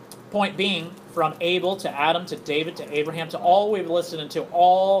 point being, from Abel to Adam to David to Abraham to all we've listed, into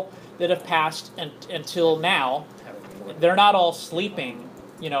all that have passed until now, they're not all sleeping,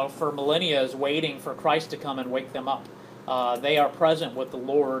 for millennia, waiting for Christ to come and wake them up. They are present with the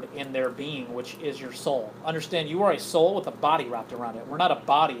Lord in their being, which is your soul. Understand, you are a soul with a body wrapped around it. We're not a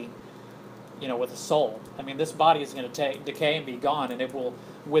body, with a soul. I mean, this body is going to decay and be gone, and it will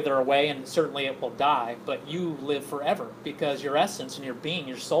wither away, and certainly it will die, but you live forever, because your essence and your being,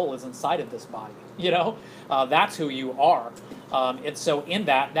 your soul, is inside of this body. That's who you are. And so in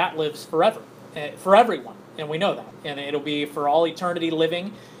that lives forever, for everyone, and we know that. And it'll be for all eternity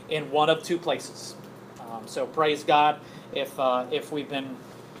living in one of 2 places. So praise God if we've been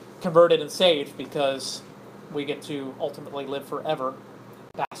converted and saved, because we get to ultimately live forever,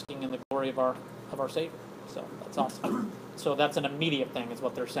 basking in the glory of our Savior. So that's awesome. So that's an immediate thing, is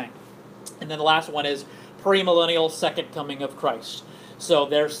what they're saying. And then the last one is premillennial second coming of Christ. So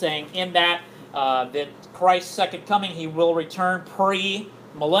they're saying in that that Christ's second coming, he will return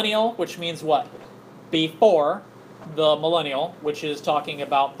pre-millennial, which means what? Before the millennial, which is talking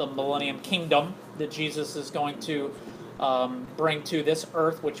about the millennium kingdom that Jesus is going to bring to this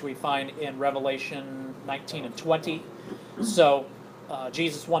earth, which we find in Revelation 19 and 20. So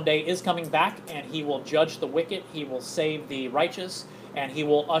Jesus one day is coming back, and he will judge the wicked, he will save the righteous, and he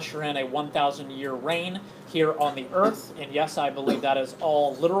will usher in a 1,000-year reign here on the earth. And yes, I believe that is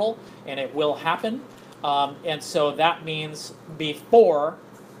all literal, and it will happen. And so that means before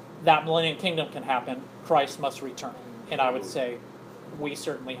that millennium kingdom can happen, Christ must return. And I would say we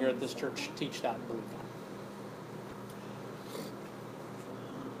certainly here at this church teach that and believe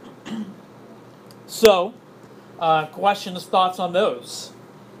that. So, questions, thoughts on those?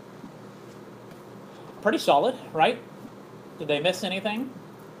 Pretty solid, right? Did they miss anything?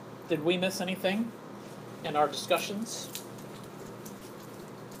 Did we miss anything in our discussions?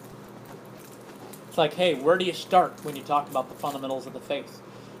 It's like, hey, where do you start when you talk about the fundamentals of the faith?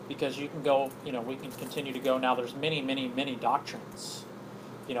 Because you can go, we can continue to go. Now there's many, many, many doctrines.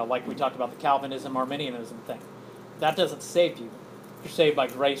 Like we talked about the Calvinism, Arminianism thing. That doesn't save you. You're saved by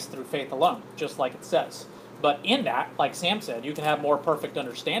grace through faith alone, just like it says. But in that, like Sam said, you can have more perfect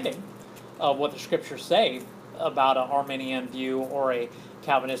understanding of what the scriptures say about an Arminian view or a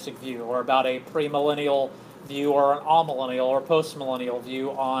Calvinistic view, or about a premillennial view or an amillennial or postmillennial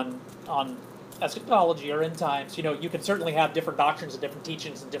view on eschatology or end times. You can certainly have different doctrines and different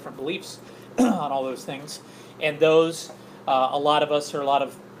teachings and different beliefs on all those things. And those, a lot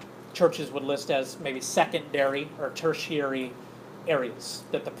of churches would list as maybe secondary or tertiary areas.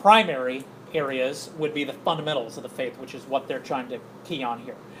 That the primary areas would be the fundamentals of the faith, which is what they're trying to key on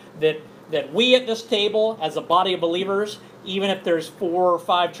here. That we at this table, as a body of believers, even if there's 4 or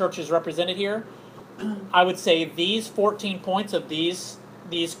 5 churches represented here, I would say these 14 points of these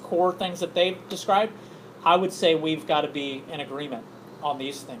core things that they've described, I would say we've got to be in agreement on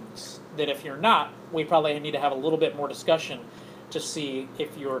these things. That if you're not, we probably need to have a little bit more discussion to see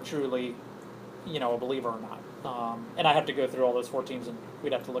if you're truly, a believer or not. And I have to go through all those 14s, and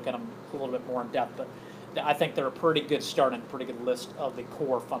we'd have to look at them a little bit more in depth. But I think they're a pretty good start and pretty good list of the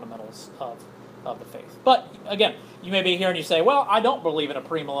core fundamentals of the faith. But again, you may be here and you say, well, I don't believe in a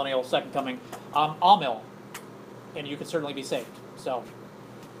premillennial second coming. Amil, and you can certainly be saved. So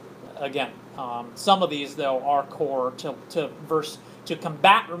again, some of these though are core to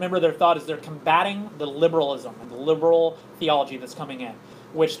combat. Remember, their thought is they're combating the liberalism and the liberal theology that's coming in,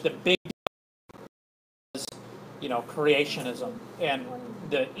 which the big is, creationism and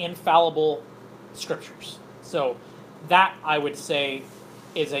the infallible scriptures. So that, I would say,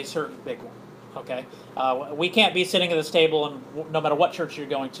 is a certain big one. Okay, we can't be sitting at this table, and no matter what church you're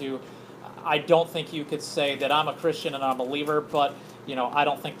going to, I don't think you could say that I'm a Christian and I'm a believer, but I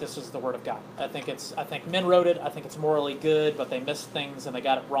don't think this is the Word of God. I think men wrote it. I think it's morally good, but they missed things and they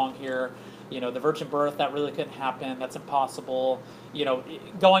got it wrong here. The virgin birth, that really couldn't happen. That's impossible.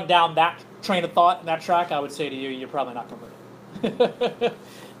 Going down that train of thought and that track, I would say to you, you're probably not converted.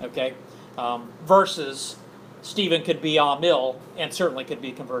 Okay, versus Stephen could be Amil and certainly could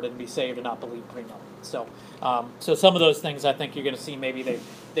be converted and be saved and not believe premillennial. So some of those things, I think you're going to see maybe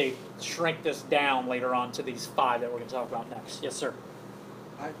they shrink this down later on to these 5 that we're going to talk about next. Yes, sir.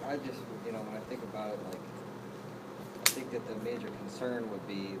 I just, when I think about it, I think that the major concern would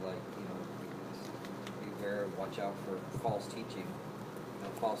be, beware, watch out for false teaching,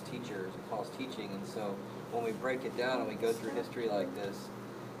 false teachers and false teaching. And so when we break it down and we go through history like this,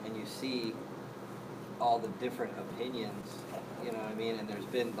 and you see all the different opinions, and there's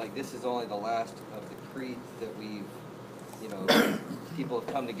been, this is only the last of the creeds that we've, people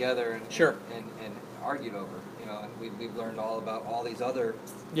have come together and sure. and argued over, and we've learned all about all these other,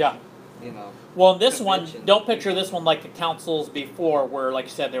 Well, this one, don't picture this one like the councils before, where, like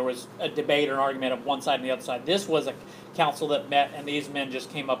you said, there was a debate or an argument of one side and the other side. This was a council that met, and these men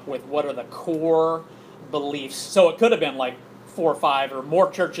just came up with what are the core beliefs. So it could have been 4 or 5 or more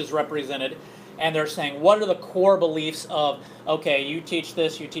churches represented, and they're saying, what are the core beliefs of, okay, you teach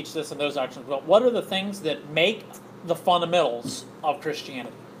this, and those actions, but what are the things that make the fundamentals of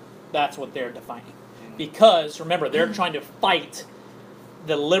Christianity? That's what they're defining. Because, remember, they're trying to fight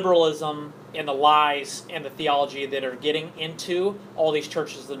the liberalism and the lies and the theology that are getting into all these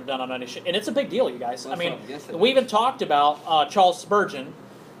churches that are done on that issue. And it's a big deal, you guys. We even talked about Charles Spurgeon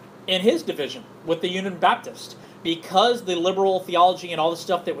in his division with the Union Baptist. Because the liberal theology and all the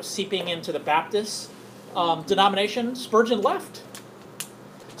stuff that was seeping into the Baptist denomination, Spurgeon left.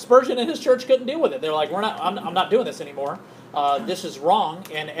 Spurgeon and his church couldn't deal with it. They're like, I'm not doing this anymore. This is wrong,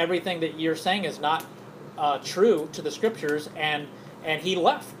 and everything that you're saying is not true to the scriptures, and he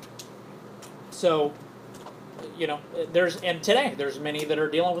left. So, and today there's many that are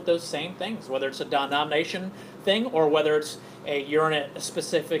dealing with those same things, whether it's a denomination thing or whether it's you're in a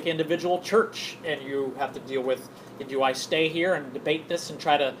specific individual church and you have to deal with, do I stay here and debate this and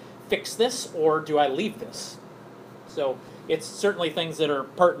try to fix this, or do I leave this? So it's certainly things that are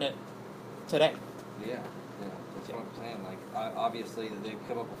pertinent today. Yeah, that's what I'm saying. Like, obviously, they've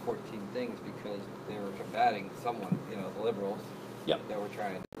come up with 14 things because they were combating someone, the liberals. Yep. That were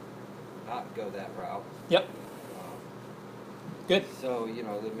trying to not go that route. Yep. Good. So, they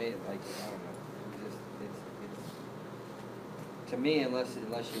made, like, I don't know. It's to me, unless you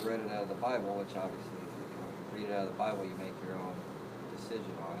read it out of the Bible, which obviously, if you read it out of the Bible, you make your own decision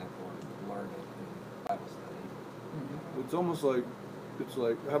on it or learn it in Bible study. It's almost like,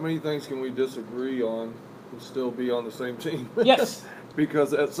 how many things can we disagree on and still be on the same team? Yes.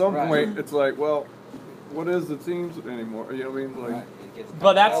 Because at some Right. point, it's like, well, what is the teams anymore? You know what I mean? Like, Right. It gets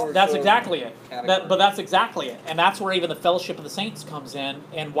But power, that's so exactly it. category. But that's exactly it, and that's where even the fellowship of the saints comes in,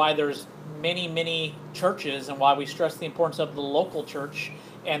 and why there's many churches, and why we stress the importance of the local church,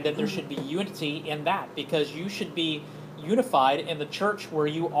 and that there should be unity in that, because you should be unified in the church where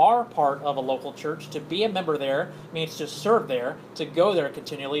you are part of a local church. To be a member there means to serve there, to go there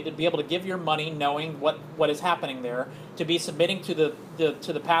continually, to be able to give your money knowing what is happening there, to be submitting to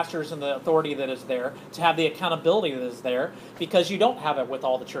the pastors and the authority that is there, to have the accountability that is there, because you don't have it with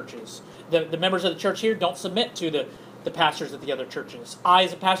all the churches. The members of the church here don't submit to the pastors at the other churches. I,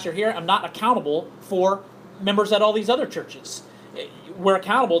 as a pastor here, am not accountable for members at all these other churches. We're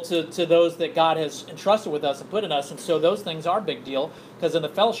accountable to those that God has entrusted with us and put in us, and so those things are a big deal, because in the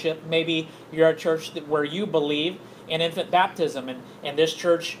fellowship, maybe you're a church where you believe in infant baptism, and this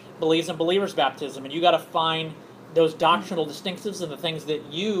church believes in believer's baptism, and you got to find those doctrinal distinctives and the things that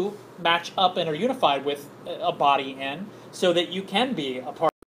you match up and are unified with a body in, so that you can be a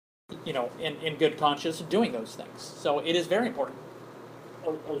part, in good conscience of doing those things. So it is very important. I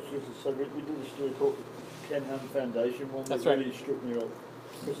was just to say, we did a story called Ken Ham Foundation one That's that right. really struck me up,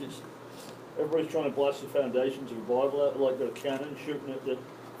 because everybody's trying to blast the foundations of the Bible out, like the cannon shooting at the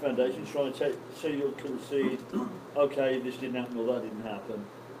foundations, trying to you'll concede, okay, this didn't happen or that didn't happen,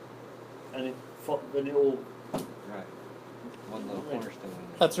 and then it all. Right. One little cornerstone.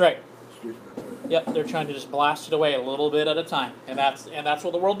 That's right. Excuse me. Yep, they're trying to just blast it away a little bit at a time, and that's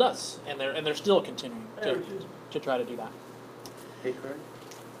what the world does, and they're still continuing to try to do that. Hey, Craig.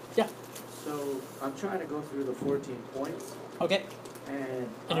 Yeah. So I'm trying to go through the 14 points, Okay. and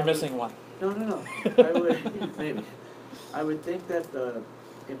And you're missing one. No. I would think that the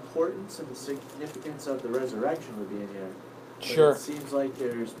importance and the significance of the resurrection would be in here. But Sure. It seems like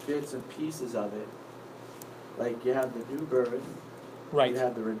there's bits and pieces of it. Like you have the new birth, Right. you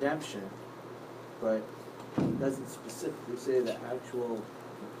have the redemption, but it doesn't specifically say the actual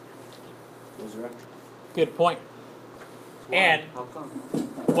resurrection. Good point. Why? And How come?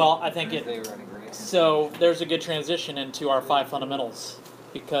 well, I think They were in agreement. so. There's a good transition into our 5 fundamentals,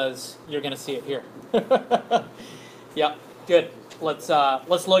 because you're going to see it here. Yep. Good. Let's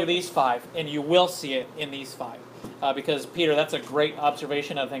look at these 5, and you will see it in these 5, because Peter, that's a great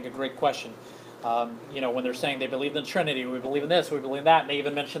observation. I think a great question. When they're saying they believe in the Trinity, we believe in this, we believe in that, and they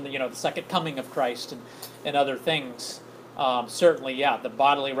even mention the second coming of Christ and other things. Certainly, yeah, the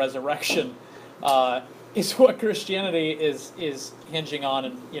bodily resurrection is what Christianity is hinging on,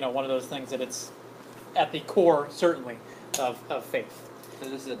 and one of those things that it's at the core, certainly, of faith. So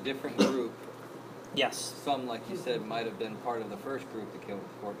this is a different group. Yes. Some, like you said, might have been part of the first group that killed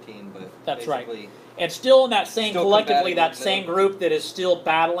 14, but That's right. basically And still in that same, Still collectively, combating that with same the- group that is still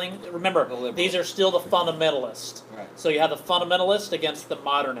battling. Remember, The liberals. these are still the fundamentalists. Right. So you have the fundamentalists against the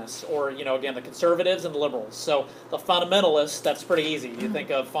modernists, or, again, the conservatives and the liberals. So the fundamentalists, that's pretty easy. You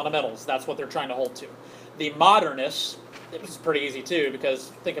think of fundamentals, that's what they're trying to hold to. The modernists, it's pretty easy too, because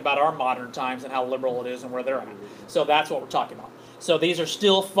think about our modern times and how liberal it is and where they're at. So that's what we're talking about. So these are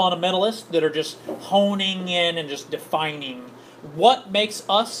still fundamentalists that are just honing in and just defining what makes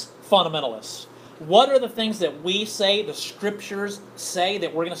us fundamentalists. What are the things that we say, the scriptures say,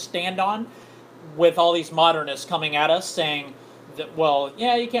 that we're going to stand on, with all these modernists coming at us saying that, well,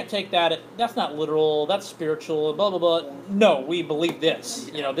 yeah, you can't take that, that's not literal, that's spiritual, blah, blah, blah. No, we believe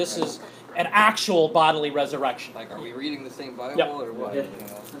this. This is an actual bodily resurrection. like, are we reading the same Bible Yep. or what? Yeah.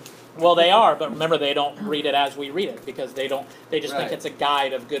 Well, they are, but remember, they don't read it as we read it, because they just think Right. it's a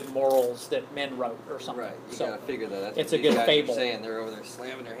guide of good morals that men wrote or something. Right, you So, gotta figure that. That's it's what a these good guys fable. Are saying they're over there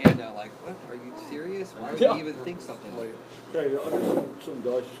slamming their hand down, like, what? Are you serious? Why would Yeah. you even think something like that? Okay, I guess some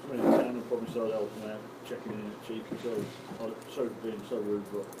guys just come in town and probably start helping out, checking in at Cheeky, so I'm sorry for being so rude,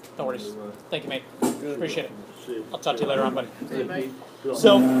 but. No worries. Thank you, mate. Appreciate it. See you. I'll talk to you later on, buddy. Hey, mate. Good on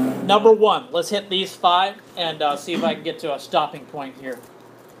So, you. number one, let's hit these 5 and see if I can get to a stopping point here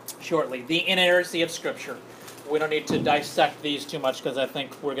shortly. The inerrancy of Scripture. We don't need to dissect these too much because I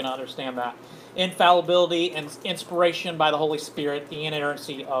think we're going to understand that. Infallibility and inspiration by the Holy Spirit, the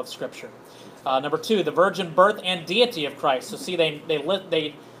inerrancy of Scripture. Number 2, the virgin birth and deity of Christ. So see,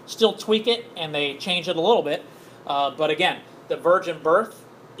 they still tweak it and they change it a little bit. But again, the virgin birth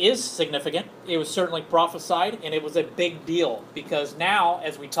is significant. It was certainly prophesied, and it was a big deal because now,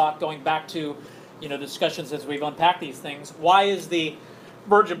 as we talk, going back to discussions as we've unpacked these things, why is the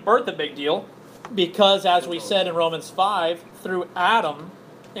virgin birth a big deal? Because as we said in Romans 5, through Adam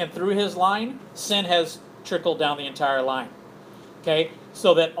and through his line, sin has trickled down the entire line. Okay,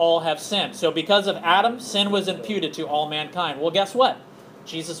 so that all have sinned. So because of Adam, sin was imputed to all mankind. Well, guess what?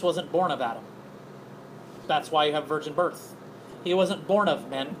 Jesus wasn't born of Adam. That's why you have virgin birth. He wasn't born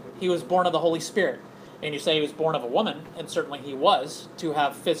of men. He was born of the Holy Spirit. And you say he was born of a woman, and certainly he was, to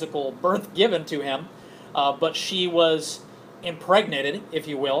have physical birth given to him. But she was impregnated, if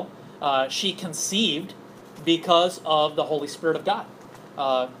you will. She conceived because of the Holy Spirit of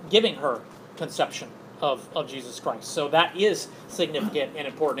God, giving her conception of Jesus Christ. So that is significant and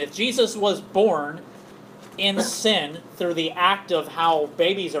important. If Jesus was born in sin through the act of how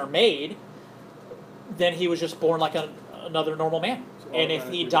babies are made, then he was just born like another normal man. And if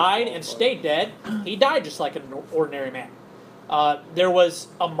he died and stayed dead, he died just like an ordinary man. There was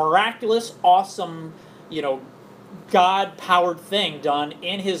a miraculous, awesome, God-powered thing done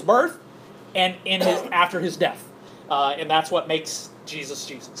in his birth and after his death. And that's what makes Jesus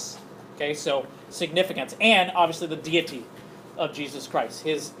Jesus. Okay, so significance. And obviously the deity of Jesus Christ,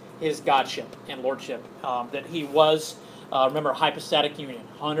 his godship and lordship. That he was, remember, hypostatic union,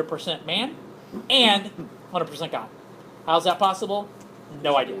 100% man and 100% God. How's that possible?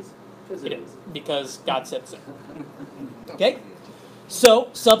 No idea. Because God said so. Okay? So,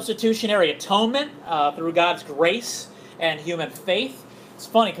 substitutionary atonement through God's grace and human faith. It's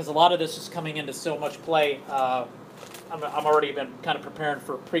funny because a lot of this is coming into so much play. I'm already been kind of preparing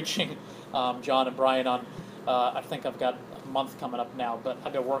for preaching, John and Brian, on, I think I've got a month coming up now, but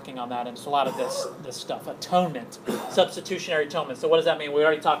I've been working on that, and it's a lot of this stuff. Atonement, substitutionary atonement. So what does that mean? We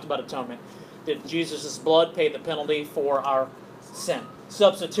already talked about atonement. Did Jesus' blood pay the penalty for our sin?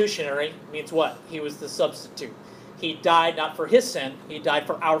 Substitutionary means what? He was the substitute. He died not for his sin, he died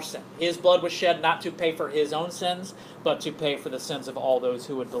for our sin. His blood was shed not to pay for his own sins, but to pay for the sins of all those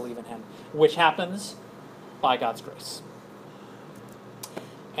who would believe in him, which happens by God's grace.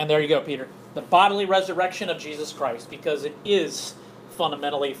 And there you go, Peter. The bodily resurrection of Jesus Christ, because it is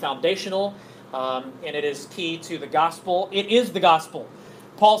fundamentally foundational, and it is key to the gospel. It is the gospel.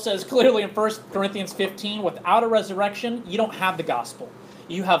 Paul says clearly in 1 Corinthians 15, without a resurrection, you don't have the gospel.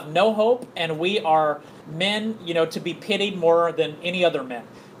 You have no hope, and we are men, to be pitied more than any other men,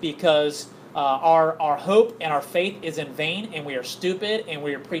 because our hope and our faith is in vain, and we are stupid, and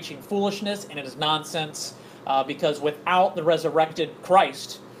we are preaching foolishness, and it is nonsense, because without the resurrected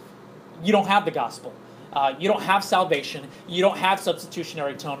Christ, you don't have the gospel. You don't have salvation. You don't have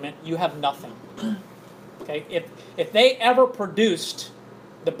substitutionary atonement. You have nothing. Okay? If they ever produced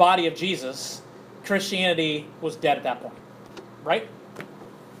the body of Jesus, Christianity was dead at that point. Right?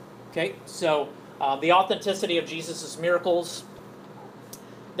 Okay? So, the authenticity of Jesus' miracles,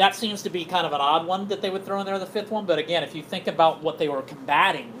 that seems to be kind of an odd one that they would throw in there, the fifth one. But again, if you think about what they were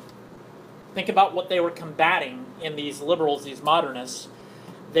combating, in these liberals, these modernists,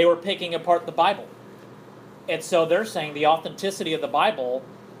 they were picking apart the Bible. And so they're saying the authenticity of the Bible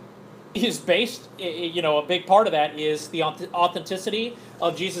is based, a big part of that is the authenticity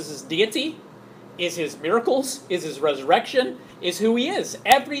of Jesus' deity, is his miracles, is his resurrection, is who he is.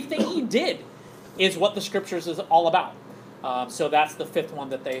 Everything he did is what the Scriptures is all about. So that's the fifth one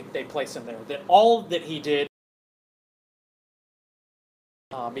that they place in there. That all that he did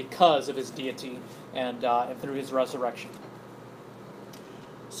because of his deity and through his resurrection.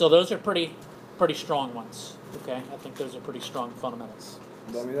 So those are pretty strong ones. Okay, I think those are pretty strong fundamentals.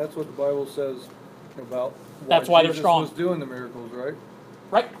 I mean, that's what the Bible says about That's why they're Jesus strong. was doing the miracles, right?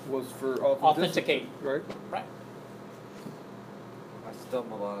 Right. Was for Authenticate. Right? Right. I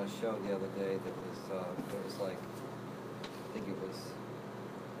stumbled on a show the other day that was like, I think it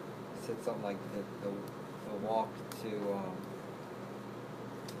said something like the walk to,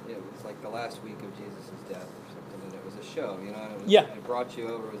 it was like the last week of Jesus' death or something, and it was a show, and it brought you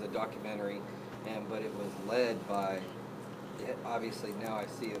over, it was a documentary, but it was led by, obviously now I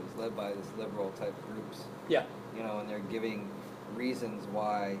see it was led by this liberal type groups. Yeah. you know, and they're giving reasons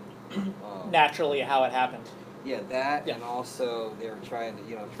why. Naturally, how it happened. Yeah, that, Yeah. and also they were trying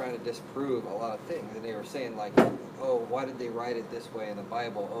to disprove a lot of things, and they were saying like, oh, why did they write it this way in the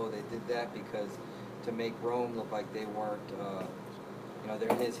Bible? Oh, they did that because to make Rome look like they weren't,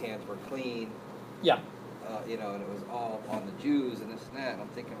 his hands were clean. Yeah. And it was all on the Jews and this and that. And I'm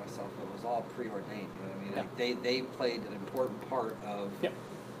thinking to myself, it was all preordained. You know what I mean? Yeah. Like they played an important part of, Yep.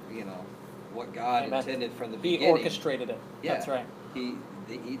 what God Amen. intended from the He beginning. orchestrated it. Yeah. That's right.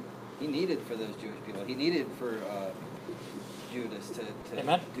 He needed for those Jewish people. He needed for Judas to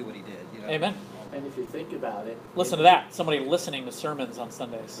Amen. do what he did. You know? Amen. And if you think about it. Listen to that. Somebody listening to sermons on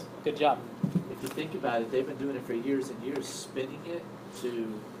Sundays. Good job. If you think about it, they've been doing it for years and years, spinning it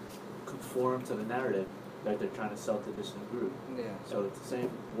to conform to the narrative that they're trying to sell to this new group. Yeah. So it's the same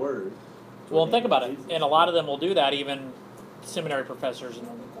word. Well, think about it. Jesus. And a lot of them will do that, even seminary professors and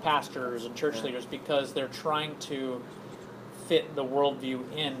pastors and church leaders, because they're trying to fit the worldview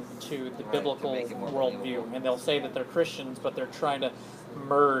into the Right, biblical to make it more worldview. believable. And they'll say that they're Christians, but they're trying to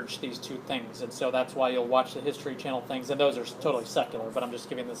merge these two things. And so that's why you'll watch the History Channel things, and those are totally secular, but I'm just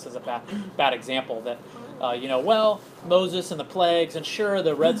giving this as a bad example that, Moses and the plagues, and sure,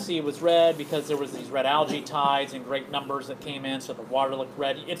 the Red Sea was red because there was these red algae tides and great numbers that came in, so the water looked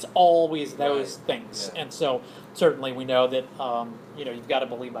red. It's always those things. Yeah. And so certainly we know that, you've got to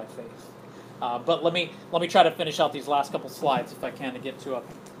believe by faith. But let me try to finish out these last couple slides if I can to get to a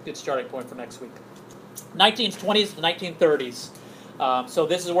good starting point for next week. 1920s to 1930s. So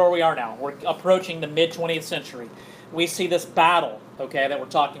this is where we are now. We're approaching the mid-20th century. We see this battle, okay, that we're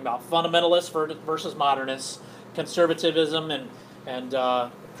talking about. Fundamentalists versus modernists, conservatism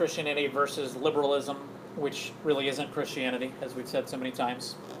and Christianity versus liberalism, which really isn't Christianity, as we've said so many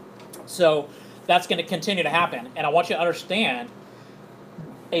times. So that's going to continue to happen. And I want you to understand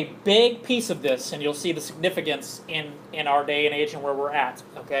a big piece of this, and you'll see the significance in our day and age and where we're at,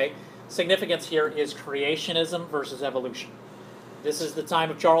 okay? Significance here is creationism versus evolution. This is the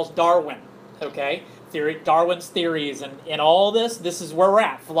time of Charles Darwin, okay? Darwin's theories and all this is where we're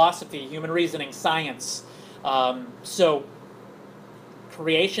at. Philosophy, human reasoning, science. So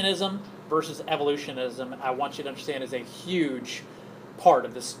creationism versus evolutionism, I want you to understand, is a huge part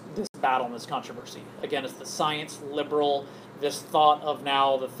of this battle and this controversy. Again, it's the science, liberal, this thought of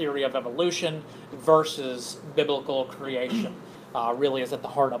now the theory of evolution versus biblical creation really is at the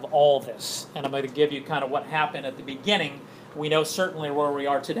heart of all this. And I'm going to give you kind of what happened at the beginning. We know certainly where we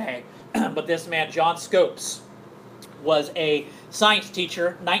are today. But this man, John Scopes, was a science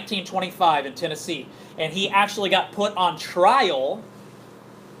teacher, 1925 in Tennessee. And he actually got put on trial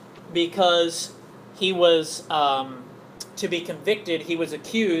because he was, to be convicted, he was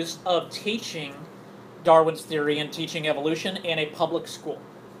accused of teaching Darwin's theory and teaching evolution in a public school.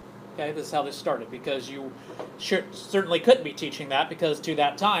 Okay, this is how this started, because you certainly couldn't be teaching that, because to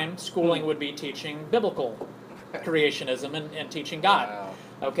that time, schooling would be teaching biblical creationism and teaching God. Wow.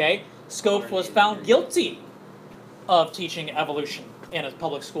 Okay, Scopes was found guilty of teaching evolution in a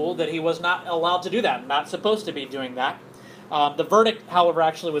public school, that he was not allowed to do that, not supposed to be doing that. The verdict, however,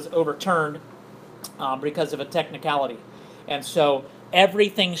 actually was overturned because of a technicality. And so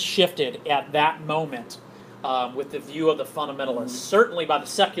everything shifted at that moment with the view of the fundamentalists. Certainly by the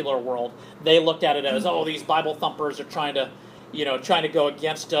secular world, they looked at it as, oh, these Bible thumpers are trying to go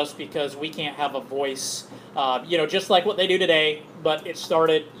against us because we can't have a voice. Just like what they do today, but it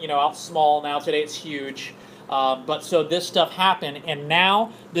started, out small. Now today it's huge. But so this stuff happened, and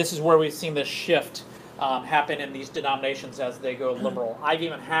now this is where we've seen this shift happen in these denominations as they go liberal. I've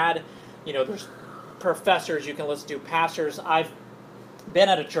even had, there's professors you can listen to, pastors. I've been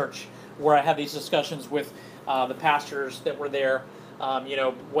at a church where I had these discussions with the pastors that were there,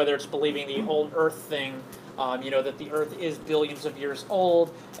 whether it's believing the old earth thing, that the earth is billions of years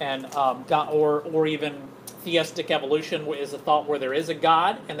old, and God, or even theistic evolution is a thought where there is a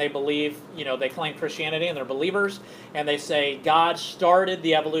God, and they believe, they claim Christianity and they're believers, and they say God started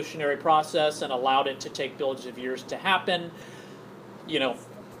the evolutionary process and allowed it to take billions of years to happen.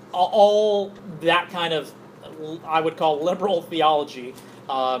 All that kind of, I would call liberal theology,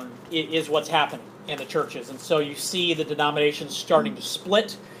 is what's happening in the churches. And so you see the denominations starting to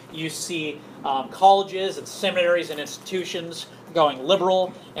split. You see colleges and seminaries and institutions going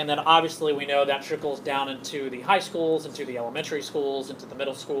liberal, and then obviously we know that trickles down into the high schools, into the elementary schools, into the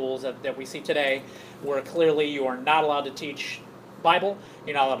middle schools that we see today, where clearly you are not allowed to teach Bible,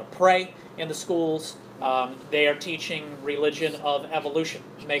 you're not allowed to pray in the schools. They are teaching religion of evolution.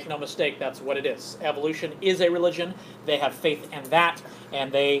 Make no mistake, that's what it is. Evolution is a religion. They have faith in that,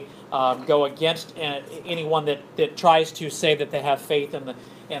 and they go against anyone that tries to say that they have faith in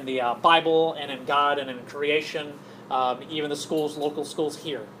Bible and in God and in creation. Even the schools, local schools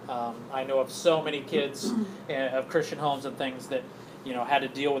here. I know of so many kids of Christian homes and things that had to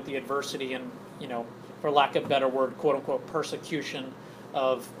deal with the adversity and for lack of a better word, quote unquote, persecution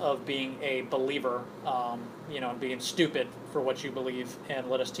of being a believer, and being stupid for what you believe, and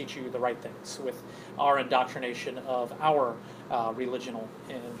let us teach you the right things with our indoctrination of our religional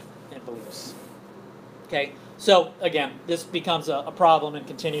and beliefs. Okay, so again, this becomes a problem and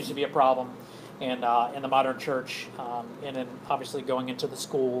continues to be a problem in the modern church, and then obviously going into the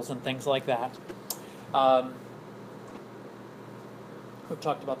schools and things like that. We've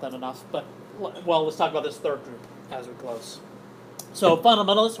talked about that enough, but let's talk about this third group as we close. So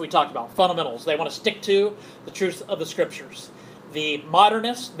fundamentalists, we talked about fundamentals. They want to stick to the truth of the scriptures. The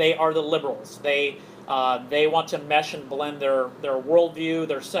modernists, they are the liberals. They want to mesh and blend their worldview,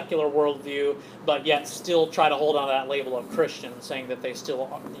 their secular worldview, but yet still try to hold on to that label of Christian, saying that they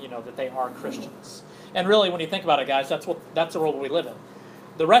still, that they are Christians. And really, when you think about it, guys, that's the world we live in.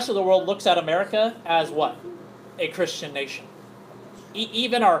 The rest of the world looks at America as what? A Christian nation.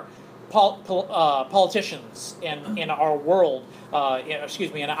 Even our politicians in our world,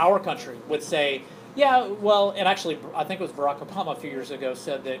 in our country, would say, yeah, well, and actually, I think it was Barack Obama a few years ago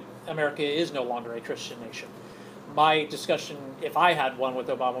said that America is no longer a Christian nation. My discussion, if I had one with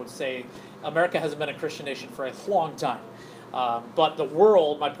Obama, would say America hasn't been a Christian nation for a long time. But the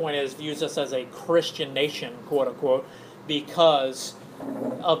world, my point is, views us as a Christian nation, quote unquote, because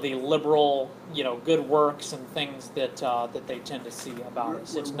of the liberal, good works and things that they tend to see about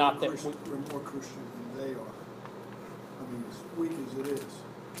us. It's not that we're more Christian than they are. I mean, as weak as it is.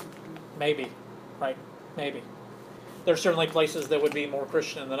 Maybe, right? Maybe. There's certainly places that would be more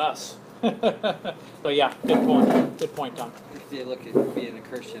Christian than us. But yeah, good point. Good point, Tom. If they look at being a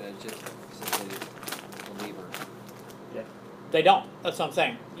Christian as just simply a believer. Yeah. They don't. That's what I'm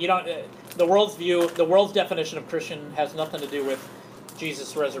saying. You don't. The world's definition of Christian has nothing to do with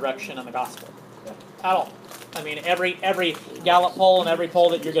Jesus' resurrection and the gospel at all. I mean, every Gallup poll and every poll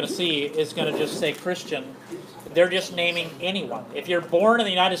that you're going to see is going to just say Christian. They're just naming anyone. If you're born in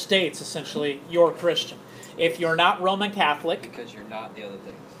the United States, essentially, you're Christian. If you're not Roman Catholic, Because you're not the other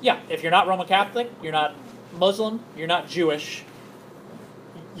things. yeah, if you're not Roman Catholic, you're not Muslim, you're not Jewish,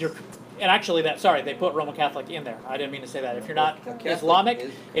 and actually they put Roman Catholic in there. I didn't mean to say that. If you're not Catholic Islamic,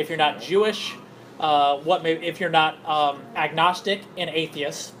 is- if you're not Jewish, if you're not agnostic and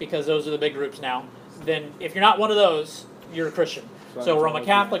atheist, because those are the big groups now, then if you're not one of those, you're a Christian. So Roman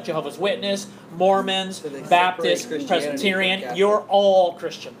Catholic, Jehovah's Witness, Mormons, So they separate Baptist, Christianity Presbyterian, from Catholic. you're all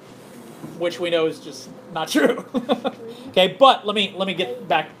Christian, which we know is just not true. Okay, but let me get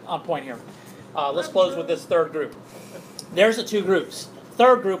back on point here. Let's close with this third group. There's the two groups.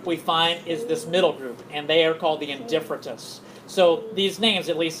 Third group we find is this middle group, and they are called the indifferentists. So these names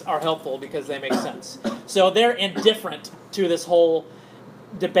at least are helpful because they make sense. So they're indifferent to this whole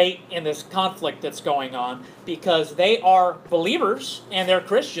debate and this conflict that's going on because they are believers and they're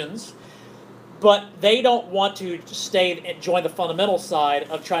Christians, but they don't want to stay and join the fundamental side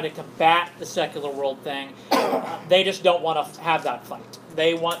of trying to combat the secular world thing. They just don't want to have that fight.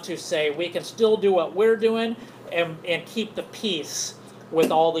 They want to say we can still do what we're doing and keep the peace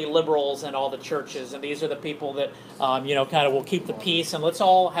with all the liberals and all the churches. And these are the people that, kind of will keep the peace and let's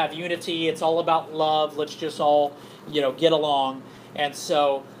all have unity. It's all about love. Let's just all, get along. And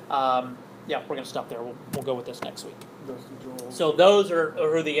so, we're going to stop there. We'll go with this next week. So those are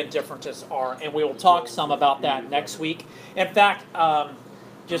who the indifferentists are, and we will talk some about that next week. In fact,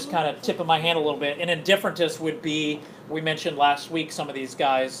 just kind of tipping my hand a little bit, an indifferentist would be, we mentioned last week some of these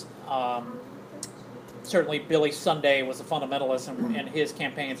guys. Certainly Billy Sunday was a fundamentalist in his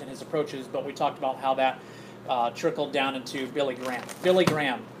campaigns and his approaches, but we talked about how that trickled down into Billy Graham. Billy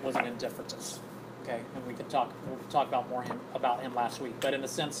Graham was an indifferentist. Okay, and we'll talk about more about him last week. But in a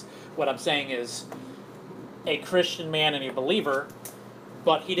sense, what I'm saying is a Christian man and a believer,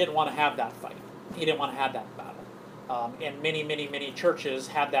 but he didn't want to have that fight. He didn't want to have that battle. And many, many, many churches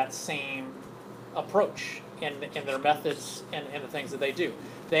have that same approach in their methods and the things that they do.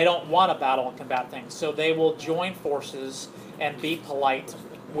 They don't want to battle and combat things, so they will join forces and be polite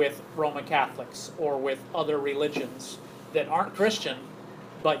with Roman Catholics or with other religions that aren't Christian,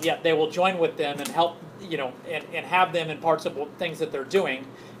 but yet they will join with them and help, and have them in parts of things that they're doing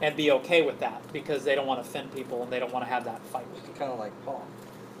and be okay with that because they don't want to offend people and they don't want to have that fight. Kind of like Paul.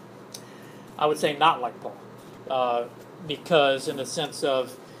 I would say not like Paul, because in the sense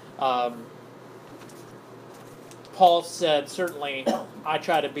of Paul said, certainly, I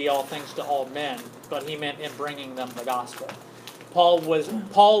try to be all things to all men, but he meant in bringing them the gospel. Paul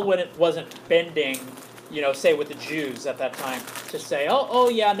wasn't bending say with the Jews at that time, to say, oh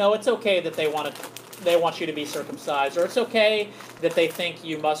yeah, no, it's okay that they want you to be circumcised, or it's okay that they think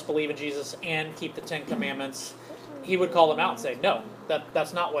you must believe in Jesus and keep the 10 Commandments. He would call them out and say, no,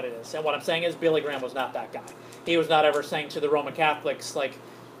 that's not what it is. And what I'm saying is Billy Graham was not that guy. He was not ever saying to the Roman Catholics, like,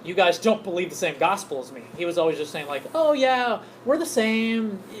 you guys don't believe the same gospel as me. He was always just saying, like, oh yeah, we're the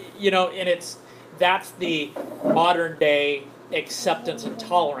same, and that's the modern day acceptance and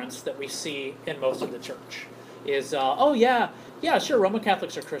tolerance that we see in most of the church. Is, oh yeah, sure, Roman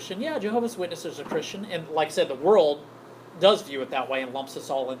Catholics are Christian, yeah, Jehovah's Witnesses are Christian, and like I said, the world does view it that way and lumps us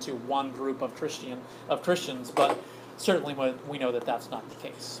all into one group of Christians, but certainly we know that that's not the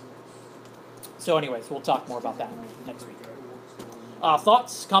case. So anyways, we'll talk more about that next week.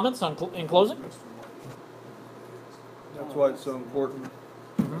 Thoughts, comments in closing? That's why it's so important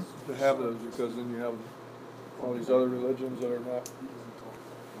to have those, because then you have all these other religions that are not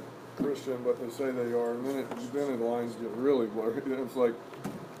Christian, but they say they are, and then the lines get really blurry. It's like,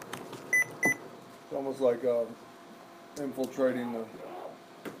 it's almost like infiltrating the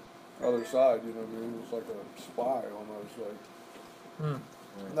other side, It's like a spy almost, like,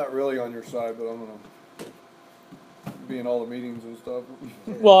 not really on your side, but I'm going to be in all the meetings and stuff.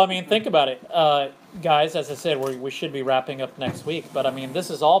 Well, I mean, think about it. Guys, as I said, we should be wrapping up next week, but I mean, this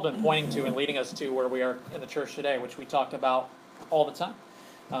has all been pointing to and leading us to where we are in the church today, which we talk about all the time,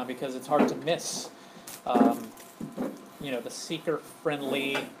 because it's hard to miss, the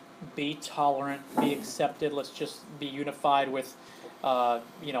seeker-friendly, be tolerant, be accepted, let's just be unified with, all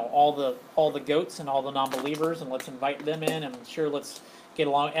the goats and all the non-believers, and let's invite them in, and sure, let's get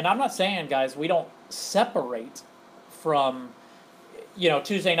along. And I'm not saying, guys, we don't separate from,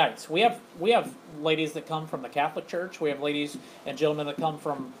 Tuesday nights. We have ladies that come from the Catholic Church. We have ladies and gentlemen that come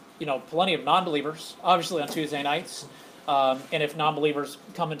from, plenty of non-believers, obviously on Tuesday nights. And if non-believers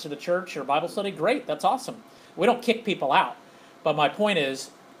come into the church or Bible study, great, that's awesome. We don't kick people out. But my point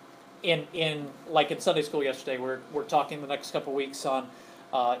is, in Sunday school yesterday, we're talking the next couple weeks on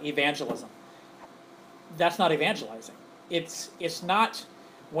evangelism. That's not evangelizing. It's not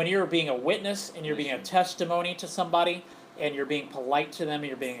when you're being a witness and you're being a testimony to somebody and you're being polite to them and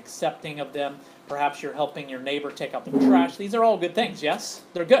you're being accepting of them. Perhaps you're helping your neighbor take out the trash. These are all good things, yes?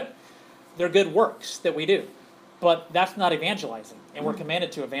 They're good. They're good works that we do. But that's not evangelizing, and we're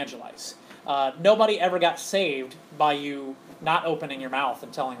commanded to evangelize. Nobody ever got saved by you not opening your mouth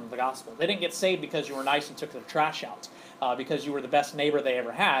and telling them the gospel. They didn't get saved because you were nice and took their trash out, because you were the best neighbor they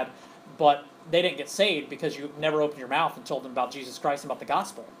ever had, but they didn't get saved because you never opened your mouth and told them about Jesus Christ and about the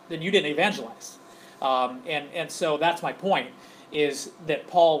gospel. Then you didn't evangelize. And so that's my point, is that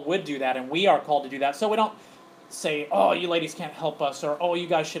Paul would do that, and we are called to do that. So we don't say, oh, you ladies can't help us, or oh, you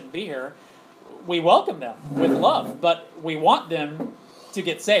guys shouldn't be here. We welcome them with love, but we want them to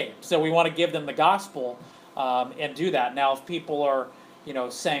get saved. So we want to give them the gospel and do that. Now, if people are,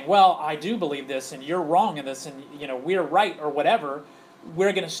 saying, well, I do believe this, and you're wrong in this, and, we're right, or whatever,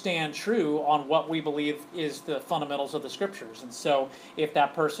 we're going to stand true on what we believe is the fundamentals of the scriptures. And so if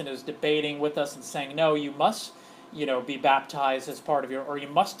that person is debating with us and saying, no, you must, be baptized as part of or you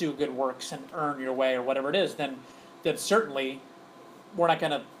must do good works and earn your way, or whatever it is, then certainly we're not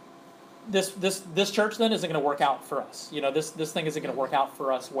going to, this church then isn't going to work out for us. This thing isn't going to work out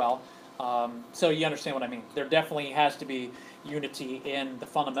for us well. So you understand what I mean. There definitely has to be unity in the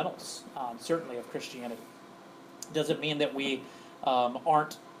fundamentals, certainly, of Christianity. Doesn't mean that we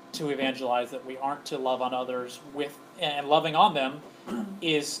aren't to evangelize, that we aren't to love on others with, and loving on them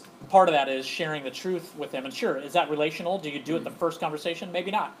is part of that, is sharing the truth with them. And sure, is that relational? Do you do it the first conversation?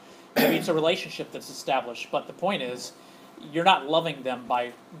 Maybe not. Maybe it's a relationship that's established. But the point is, you're not loving them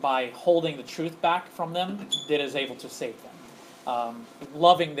by holding the truth back from them that is able to save them.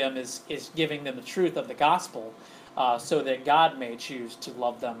 Loving them is giving them the truth of the gospel, so that God may choose to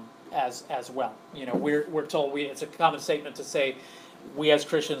love them as well. We're told it's a common statement to say we as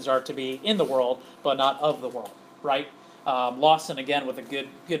Christians are to be in the world, but not of the world, right? Lawson, again, with a good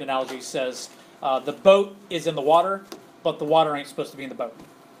analogy, says the boat is in the water, but the water ain't supposed to be in the boat.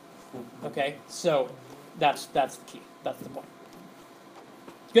 Okay, so that's the key. That's the point.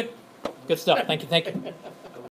 Good stuff. Thank you.